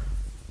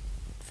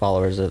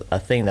followers, a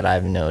thing that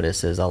I've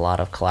noticed is a lot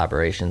of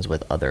collaborations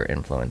with other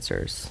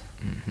influencers,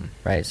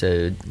 right?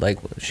 So like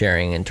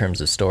sharing in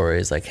terms of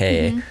stories, like,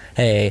 hey,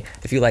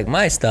 if you like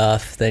my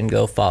stuff, then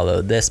go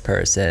follow this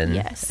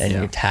person, and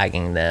you're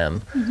tagging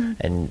them,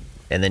 and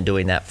then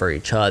doing that for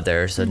each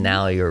other. So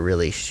now you're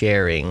really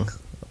sharing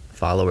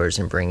followers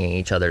and bringing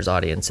each other's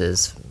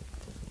audiences,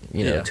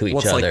 to each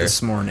other. Like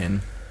this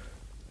morning,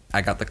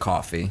 I got the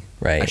coffee.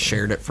 Right. I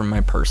shared it from my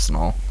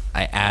personal.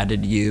 I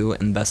added you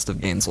and Best of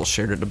Gainesville,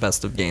 shared it to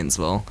Best of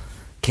Gainesville.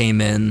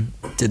 Came in,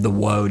 did the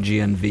Whoa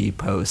GNV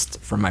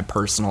post from my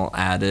personal,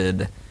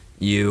 added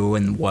you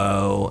and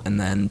Whoa,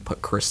 and then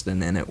put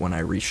Kristen in it when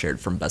I reshared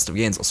from Best of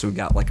Gainesville. So we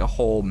got like a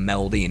whole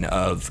melding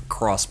of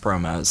cross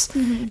promos.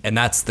 And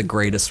that's the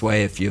greatest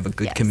way, if you have a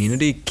good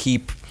community,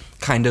 keep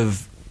kind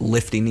of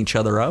lifting each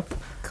other up.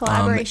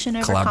 Collaboration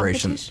over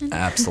competition.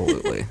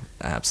 Absolutely.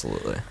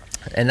 Absolutely.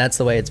 And that's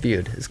the way it's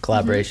viewed, is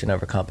collaboration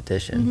over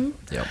competition.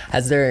 Yep.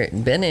 Has there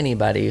been a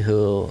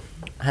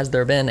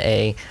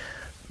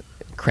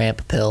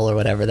cramp pill or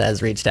whatever that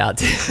has reached out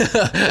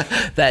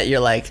to that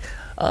you're like,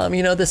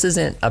 this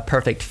isn't a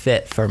perfect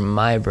fit for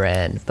my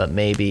brand, but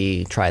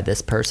maybe try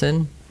this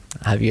person?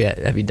 Have you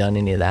done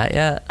any of that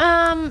yet?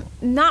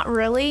 Not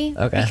really.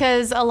 Okay.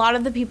 Because a lot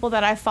of the people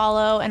that I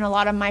follow and a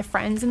lot of my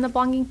friends in the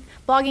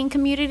blogging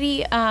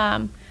community,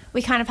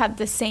 we kind of have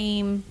the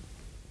same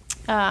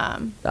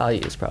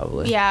values,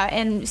 probably. Yeah,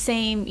 and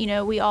same,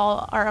 we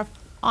all are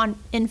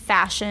in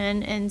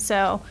fashion, and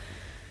so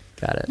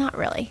got it. Not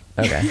really.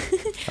 Okay.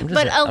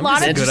 But a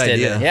lot of good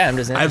idea. Yeah, I'm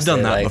just interested. I've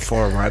done that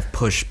before, where I've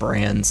pushed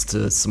brands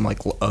to some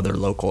other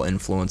local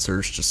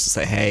influencers just to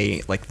say,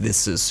 hey,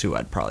 this is who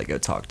I'd probably go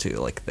talk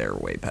to. They're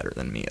way better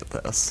than me at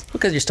this.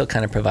 Because you're still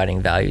kind of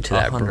providing value to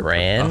that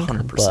brand.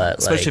 100%. But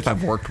especially if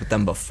I've worked with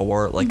them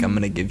before, I'm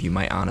going to give you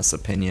my honest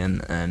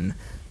opinion and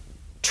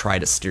try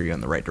to steer you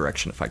in the right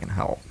direction if I can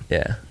help.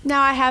 Yeah.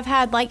 Now I have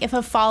had if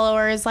a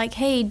follower is like,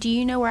 hey, do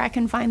you know where I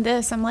can find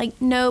this? I'm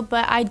like, no,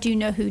 but I do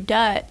know who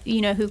does,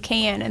 who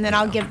can, and then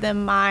I'll give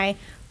them my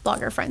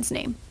blogger friend's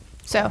name.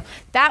 So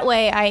that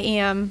way I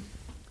am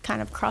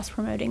kind of cross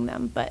promoting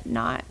them, but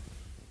not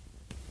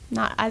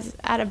as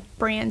at a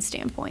brand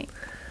standpoint.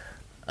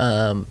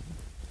 Would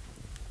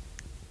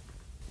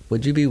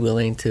you be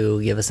willing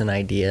to give us an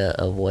idea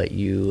of what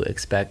you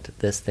expect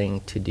this thing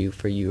to do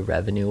for you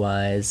revenue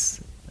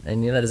wise?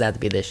 And it doesn't have to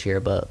be this year,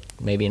 but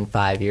maybe in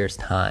 5 years'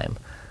 time.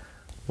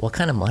 What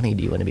kind of money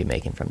do you want to be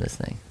making from this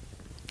thing?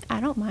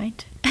 I don't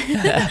mind.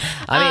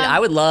 I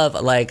would love,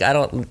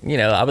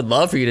 I would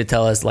love for you to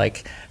tell us,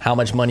 how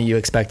much money you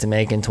expect to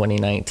make in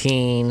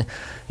 2019.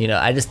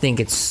 I just think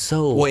it's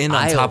so well, and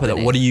on top of that,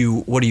 what are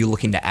you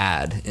looking to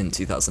add in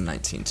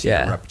 2019 to your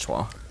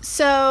repertoire?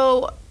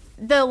 So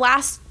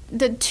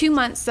the 2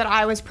 months that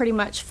I was pretty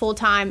much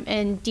full-time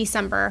in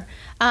December,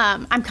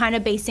 I'm kind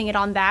of basing it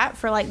on that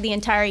for the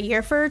entire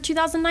year for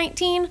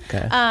 2019.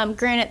 Okay.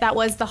 Granted, that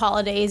was the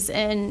holidays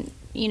and,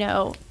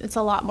 it's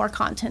a lot more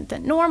content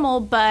than normal,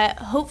 but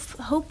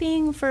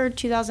hoping for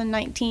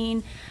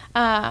 2019,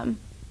 I'm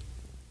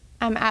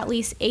at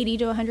least 80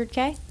 to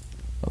 100K.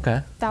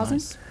 Okay. Thousand.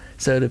 Nice.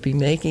 So to be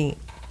making,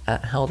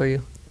 how old are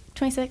you?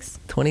 26.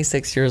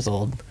 26 years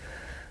old.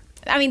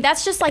 I mean,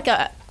 that's just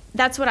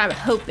that's what I'm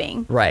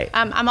hoping. Right.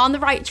 I'm on the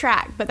right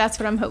track, but that's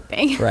what I'm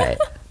hoping. Right.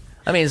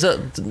 I mean,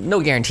 so no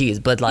guarantees,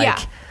 but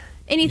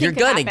anything you're could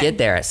gonna happen. get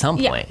there at some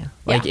point.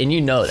 Like, and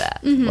you know that.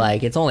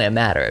 Like, it's only a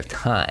matter of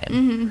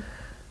time.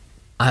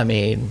 I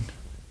mean,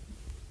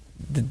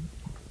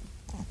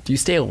 do you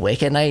stay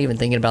awake at night even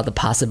thinking about the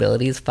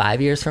possibilities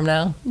 5 years from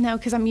now? No,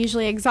 because I'm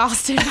usually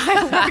exhausted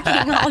by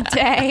working all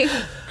day.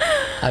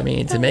 I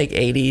mean, to make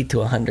 80 to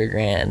 100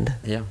 grand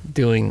Yeah.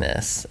 doing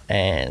this,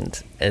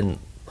 and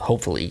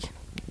hopefully,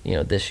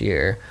 this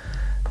year,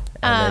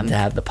 and then to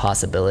have the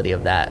possibility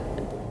of that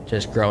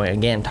just growing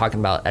again,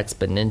 talking about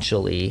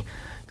exponentially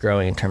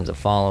growing in terms of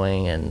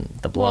following and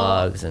the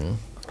blogs. And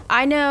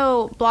I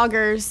know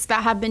bloggers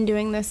that have been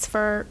doing this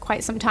for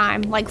quite some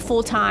time, like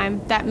full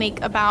time, that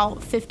make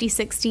about 50,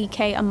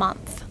 60K a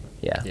month.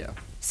 yeah.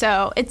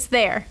 So it's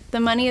there. The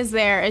money is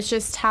there. It's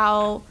just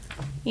how,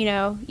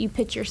 you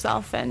pitch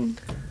yourself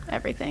and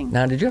everything.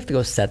 Now, did you have to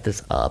go set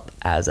this up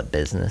as a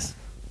business,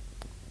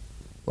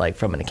 like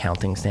from an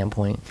accounting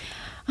standpoint?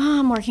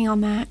 I'm working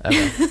on that.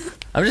 Okay.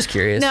 I'm just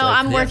curious. No, like,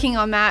 I'm working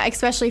on that,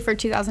 especially for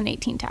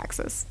 2018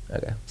 taxes.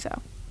 Okay, So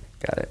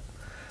got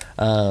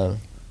it.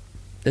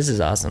 This is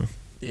awesome.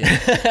 Yeah.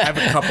 I have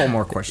a couple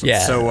more questions.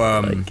 Yeah,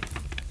 So,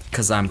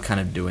 because I'm kind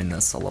of doing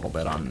this a little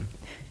bit on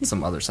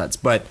some other sites,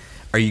 but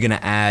are you going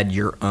to add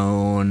your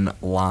own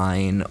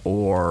line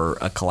or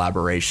a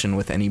collaboration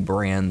with any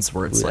brands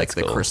where it's Ooh, like that's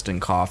the cool. Kristen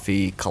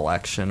Coffee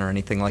collection or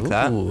anything like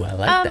that? Ooh, I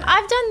like that.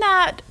 I've done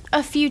that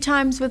a few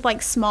times with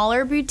like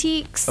smaller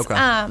boutiques. Okay.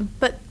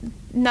 But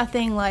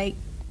nothing like,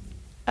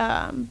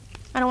 I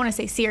don't want to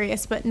say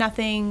serious, but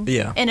nothing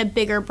Yeah. in a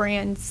bigger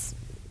brand's,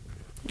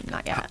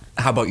 not yet.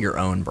 How about your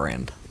own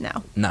brand? No.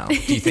 No. Do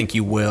you think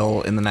you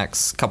will in the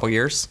next couple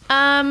years?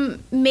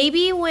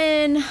 Maybe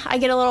when I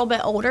get a little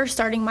bit older,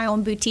 starting my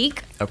own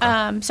boutique.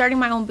 Okay. Starting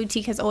my own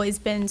boutique has always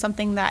been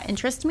something that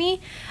interests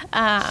me.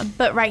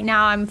 But right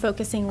now I'm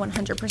focusing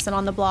 100%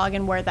 on the blog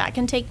and where that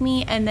can take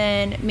me. And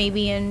then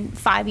maybe in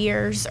 5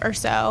 years or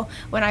so,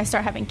 when I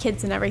start having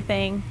kids and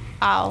everything,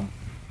 I'll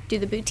do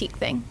the boutique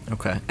thing.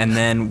 Okay. And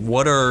then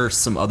what are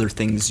some other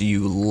things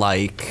you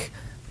like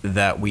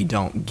that we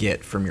don't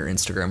get from your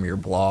Instagram or your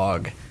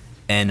blog?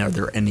 And are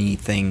there any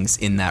things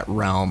in that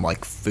realm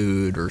like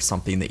food or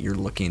something that you're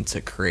looking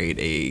to create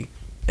a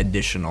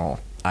additional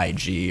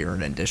IG or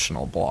an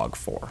additional blog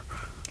for?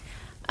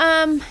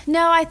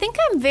 No, I think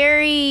I'm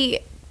very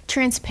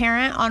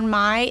transparent on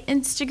my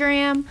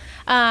Instagram.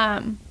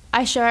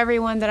 I show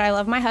everyone that I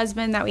love my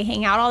husband, that we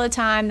hang out all the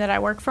time, that I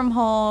work from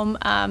home.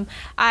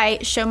 I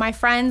show my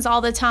friends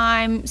all the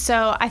time.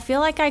 So I feel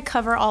like I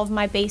cover all of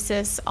my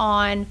bases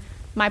on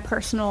my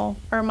personal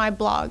or my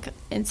blog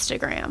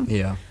Instagram.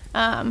 Yeah.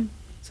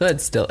 So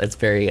it's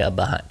very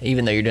behind,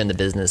 even though you're doing the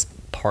business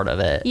part of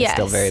it, it's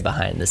still Yes. very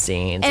behind the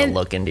scenes, a And-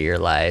 look into your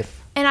life.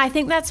 And I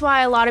think that's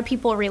why a lot of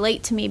people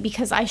relate to me,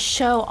 because I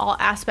show all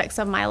aspects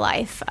of my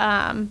life.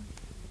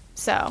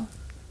 So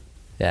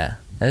Yeah.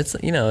 And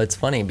it's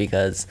funny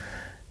because,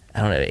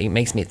 I don't know, it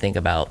makes me think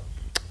about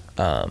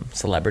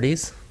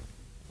celebrities,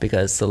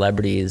 because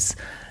celebrities,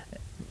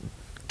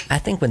 I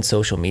think when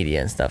social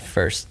media and stuff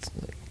first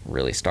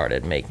really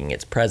started making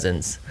its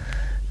presence,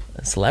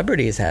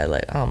 celebrities had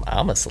like,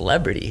 I'm a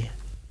celebrity,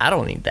 I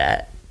don't need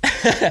that.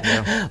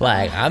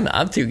 Like,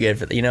 I'm too good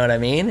for, you know what I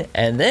mean?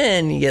 And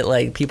then you get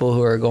like people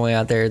who are going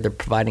out there, they're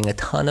providing a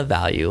ton of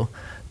value,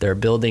 they're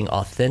building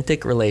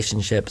authentic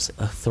relationships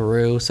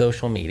through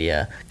social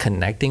media,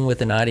 connecting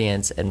with an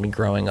audience and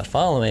growing a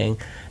following,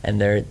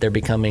 and they're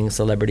becoming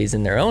celebrities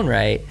in their own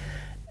right.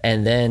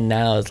 And then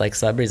now it's like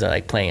celebrities are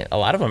like playing, a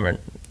lot of them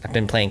have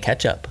been playing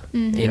catch up.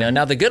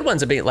 Now the good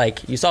ones would be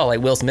like, you saw like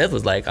Will Smith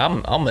was like,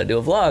 I'm gonna do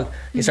a vlog.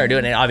 He started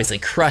doing it and obviously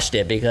crushed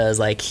it, because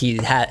like he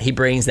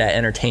brings that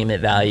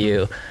entertainment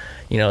value.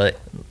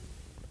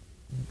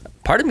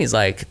 Part of me is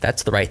like,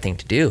 that's the right thing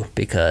to do,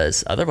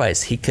 because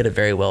otherwise he could have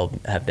very well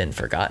have been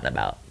forgotten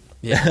about.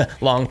 Yeah.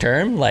 Long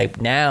term. Like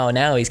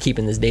now he's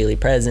keeping this daily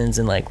presence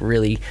and like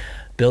really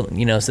built,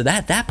 so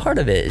that part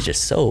of it is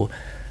just so,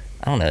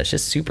 I don't know, it's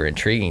just super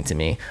intriguing to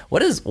me.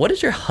 What is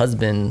your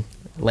husband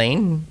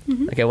Lane?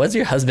 Okay, what's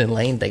your husband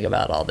Lane think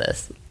about all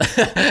this?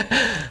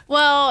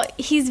 well,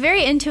 he's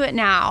very into it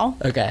now.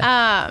 Okay.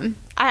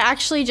 I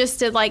actually just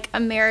did like a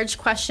marriage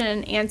question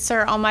and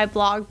answer on my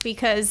blog,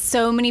 because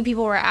so many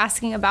people were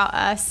asking about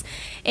us,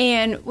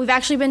 and we've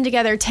actually been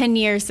together 10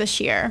 years this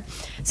year.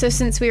 So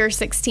since we were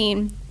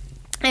 16,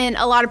 and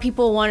a lot of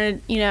people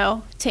wanted,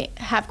 to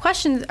have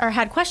questions or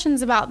had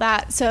questions about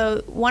that.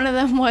 So one of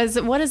them was,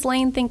 what does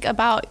Lane think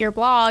about your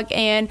blog?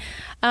 And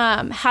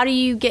how do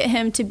you get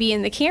him to be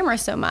in the camera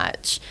so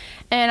much?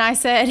 And I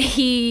said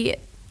he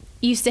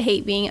used to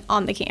hate being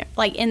on the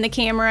in the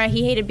camera.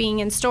 He hated being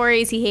in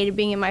stories. He hated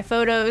being in my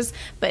photos.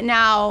 But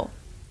now,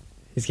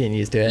 He's getting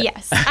used to it.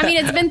 yes. I mean,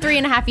 it's been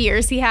 3.5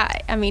 years.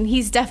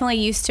 He's definitely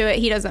used to it.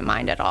 He doesn't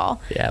mind at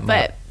all. Yeah,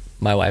 But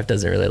my wife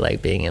doesn't really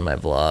like being in my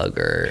vlog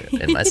or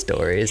in my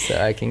stories,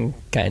 so I can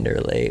kind of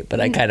relate, but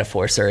I kind of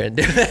force her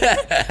into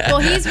it. well,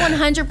 he's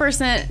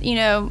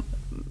 100%,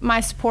 my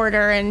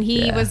supporter, and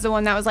he Yeah. was the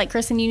one that was like,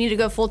 Kristen, you need to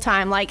go full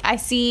time. Like, I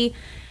see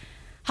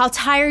how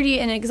tired you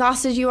and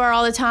exhausted you are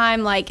all the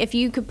time. Like, if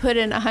you could put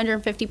in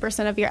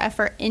 150% of your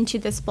effort into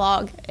this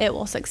blog, it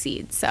will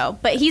succeed. So,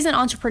 but he's an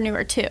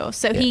entrepreneur too,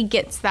 so he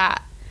gets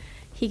that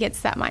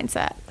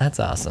mindset. That's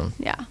awesome.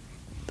 Yeah.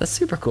 That's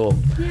super cool.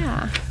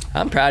 Yeah.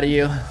 I'm proud of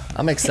you.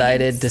 I'm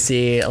excited to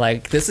see,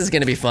 like, this is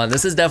going to be fun.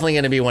 This is definitely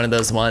going to be one of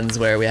those ones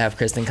where we have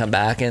Kristen come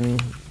back in,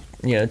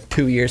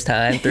 2 years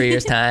time, 3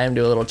 years time,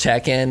 do a little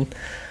check-in,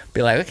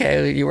 be like,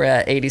 okay, you were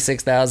at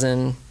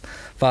 86,000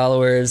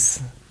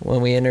 followers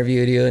when we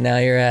interviewed you, and now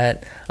you're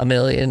at 1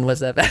 million.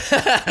 What's that?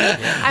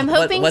 I'm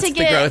hoping what's to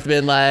the growth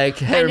been like?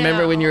 Hey,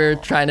 remember when you were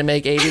trying to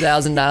make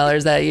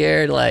 $80,000 that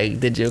year? Like,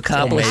 did you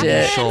accomplish it?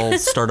 Maybe she'll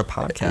start a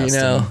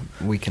podcast, and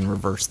we can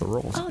reverse the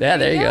roles. Oh, yeah,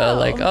 there you go.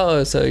 Like,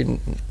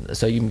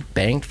 so you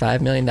banked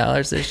 $5 million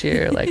this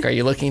year? Like, are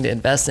you looking to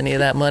invest any of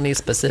that money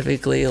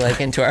specifically,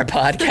 like, into our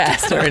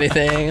podcast or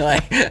anything?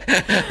 Like,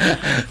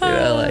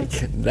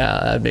 no,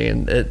 I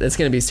mean, it's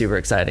going to be super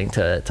exciting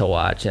to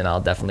watch, and I'll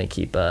definitely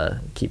keep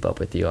up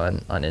with you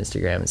on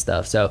Instagram and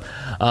stuff. So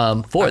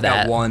I've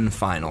got one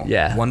final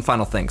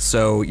thing.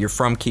 So you're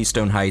from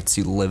Keystone Heights,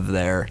 you live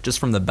there. Just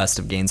from the Best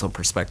of Gainesville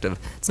perspective,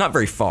 it's not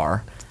very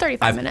far. It's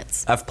 35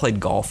 minutes. I've played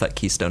golf at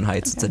Keystone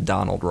Heights. Okay. It's a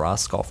Donald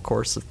Ross golf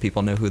course, if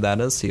people know who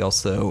that is. He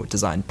also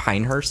designed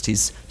Pinehurst.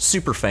 He's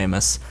super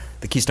famous.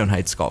 The Keystone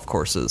Heights golf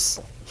courses.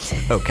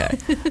 Okay.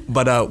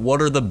 But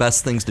what are the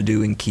best things to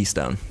do in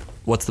Keystone?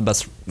 What's the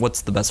best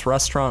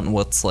restaurant, and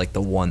what's like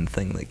the one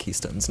thing that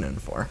Keystone's known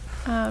for?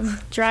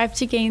 Drive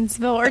to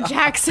Gainesville or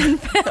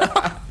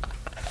Jacksonville.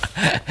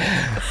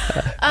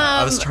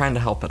 I was trying to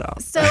help it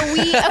out. So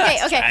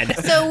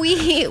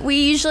we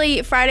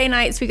usually Friday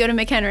nights we go to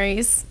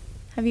McHenry's.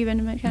 Have you been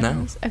to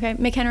McHenry's? No. Okay,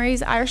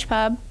 McHenry's Irish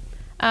pub.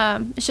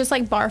 It's just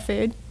like bar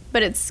food,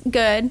 but it's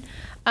good.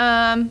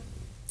 Yeah,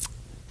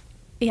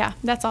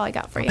 that's all I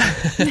got for you.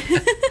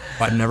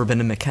 I've never been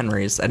to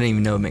McHenry's. I didn't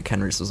even know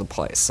McHenry's was a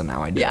place, so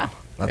now I do. Yeah.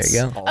 There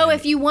you go. Oh,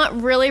 if you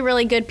want really,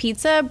 really good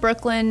pizza,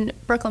 Brooklyn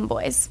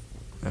Boys.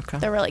 Okay.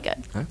 They're really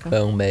good. Okay.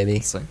 Boom,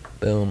 baby.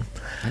 Boom.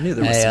 I knew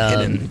there was some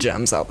hidden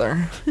gems out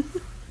there.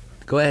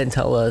 Go ahead and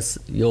tell us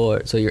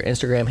your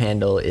Instagram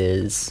handle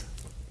is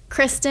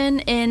Kristen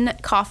in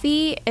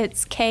Coffee.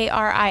 It's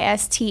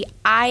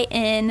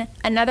Kristin,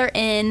 another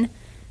N,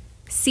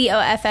 Coffey.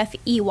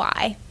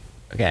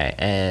 Okay,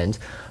 and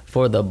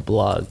for the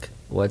blog,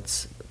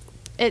 what's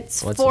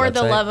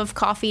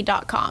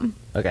fortheloveofcoffee.com.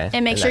 Okay.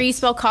 And make sure you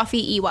spell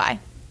coffee EY.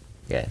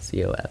 Yeah,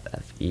 COFFEY.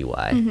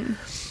 Mm-hmm.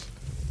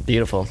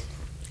 Beautiful.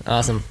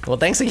 Awesome. Well,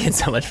 thanks again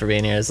so much for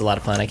being here. It was a lot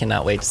of fun. I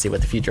cannot wait to see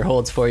what the future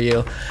holds for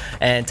you.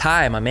 And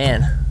Ty, my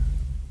man, I'm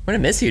going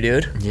to miss you,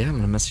 dude. Yeah, I'm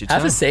going to miss you too.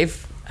 Have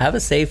a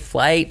safe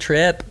flight,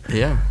 trip,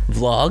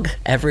 vlog,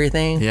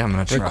 everything. Yeah, I'm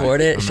going to try.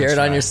 Record it, share it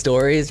on your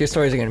stories. Your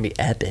stories are going to be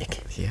epic.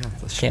 Yeah,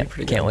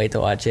 can't wait to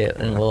watch it.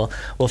 And we'll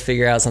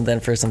figure out something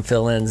for some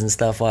fill-ins and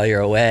stuff while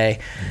you're away.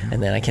 Yeah.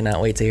 And then I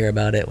cannot wait to hear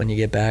about it when you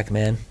get back,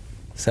 man.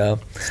 So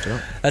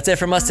that's it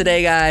from us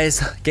today,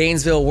 guys.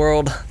 Gainesville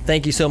World,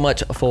 thank you so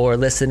much for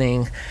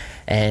listening.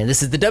 And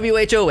this is the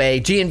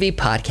WHOA GNV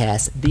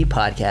podcast, the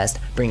podcast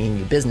bringing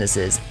you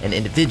businesses and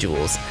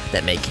individuals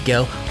that make you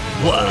go,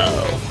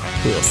 whoa.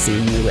 We'll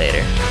see you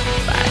later.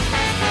 Bye.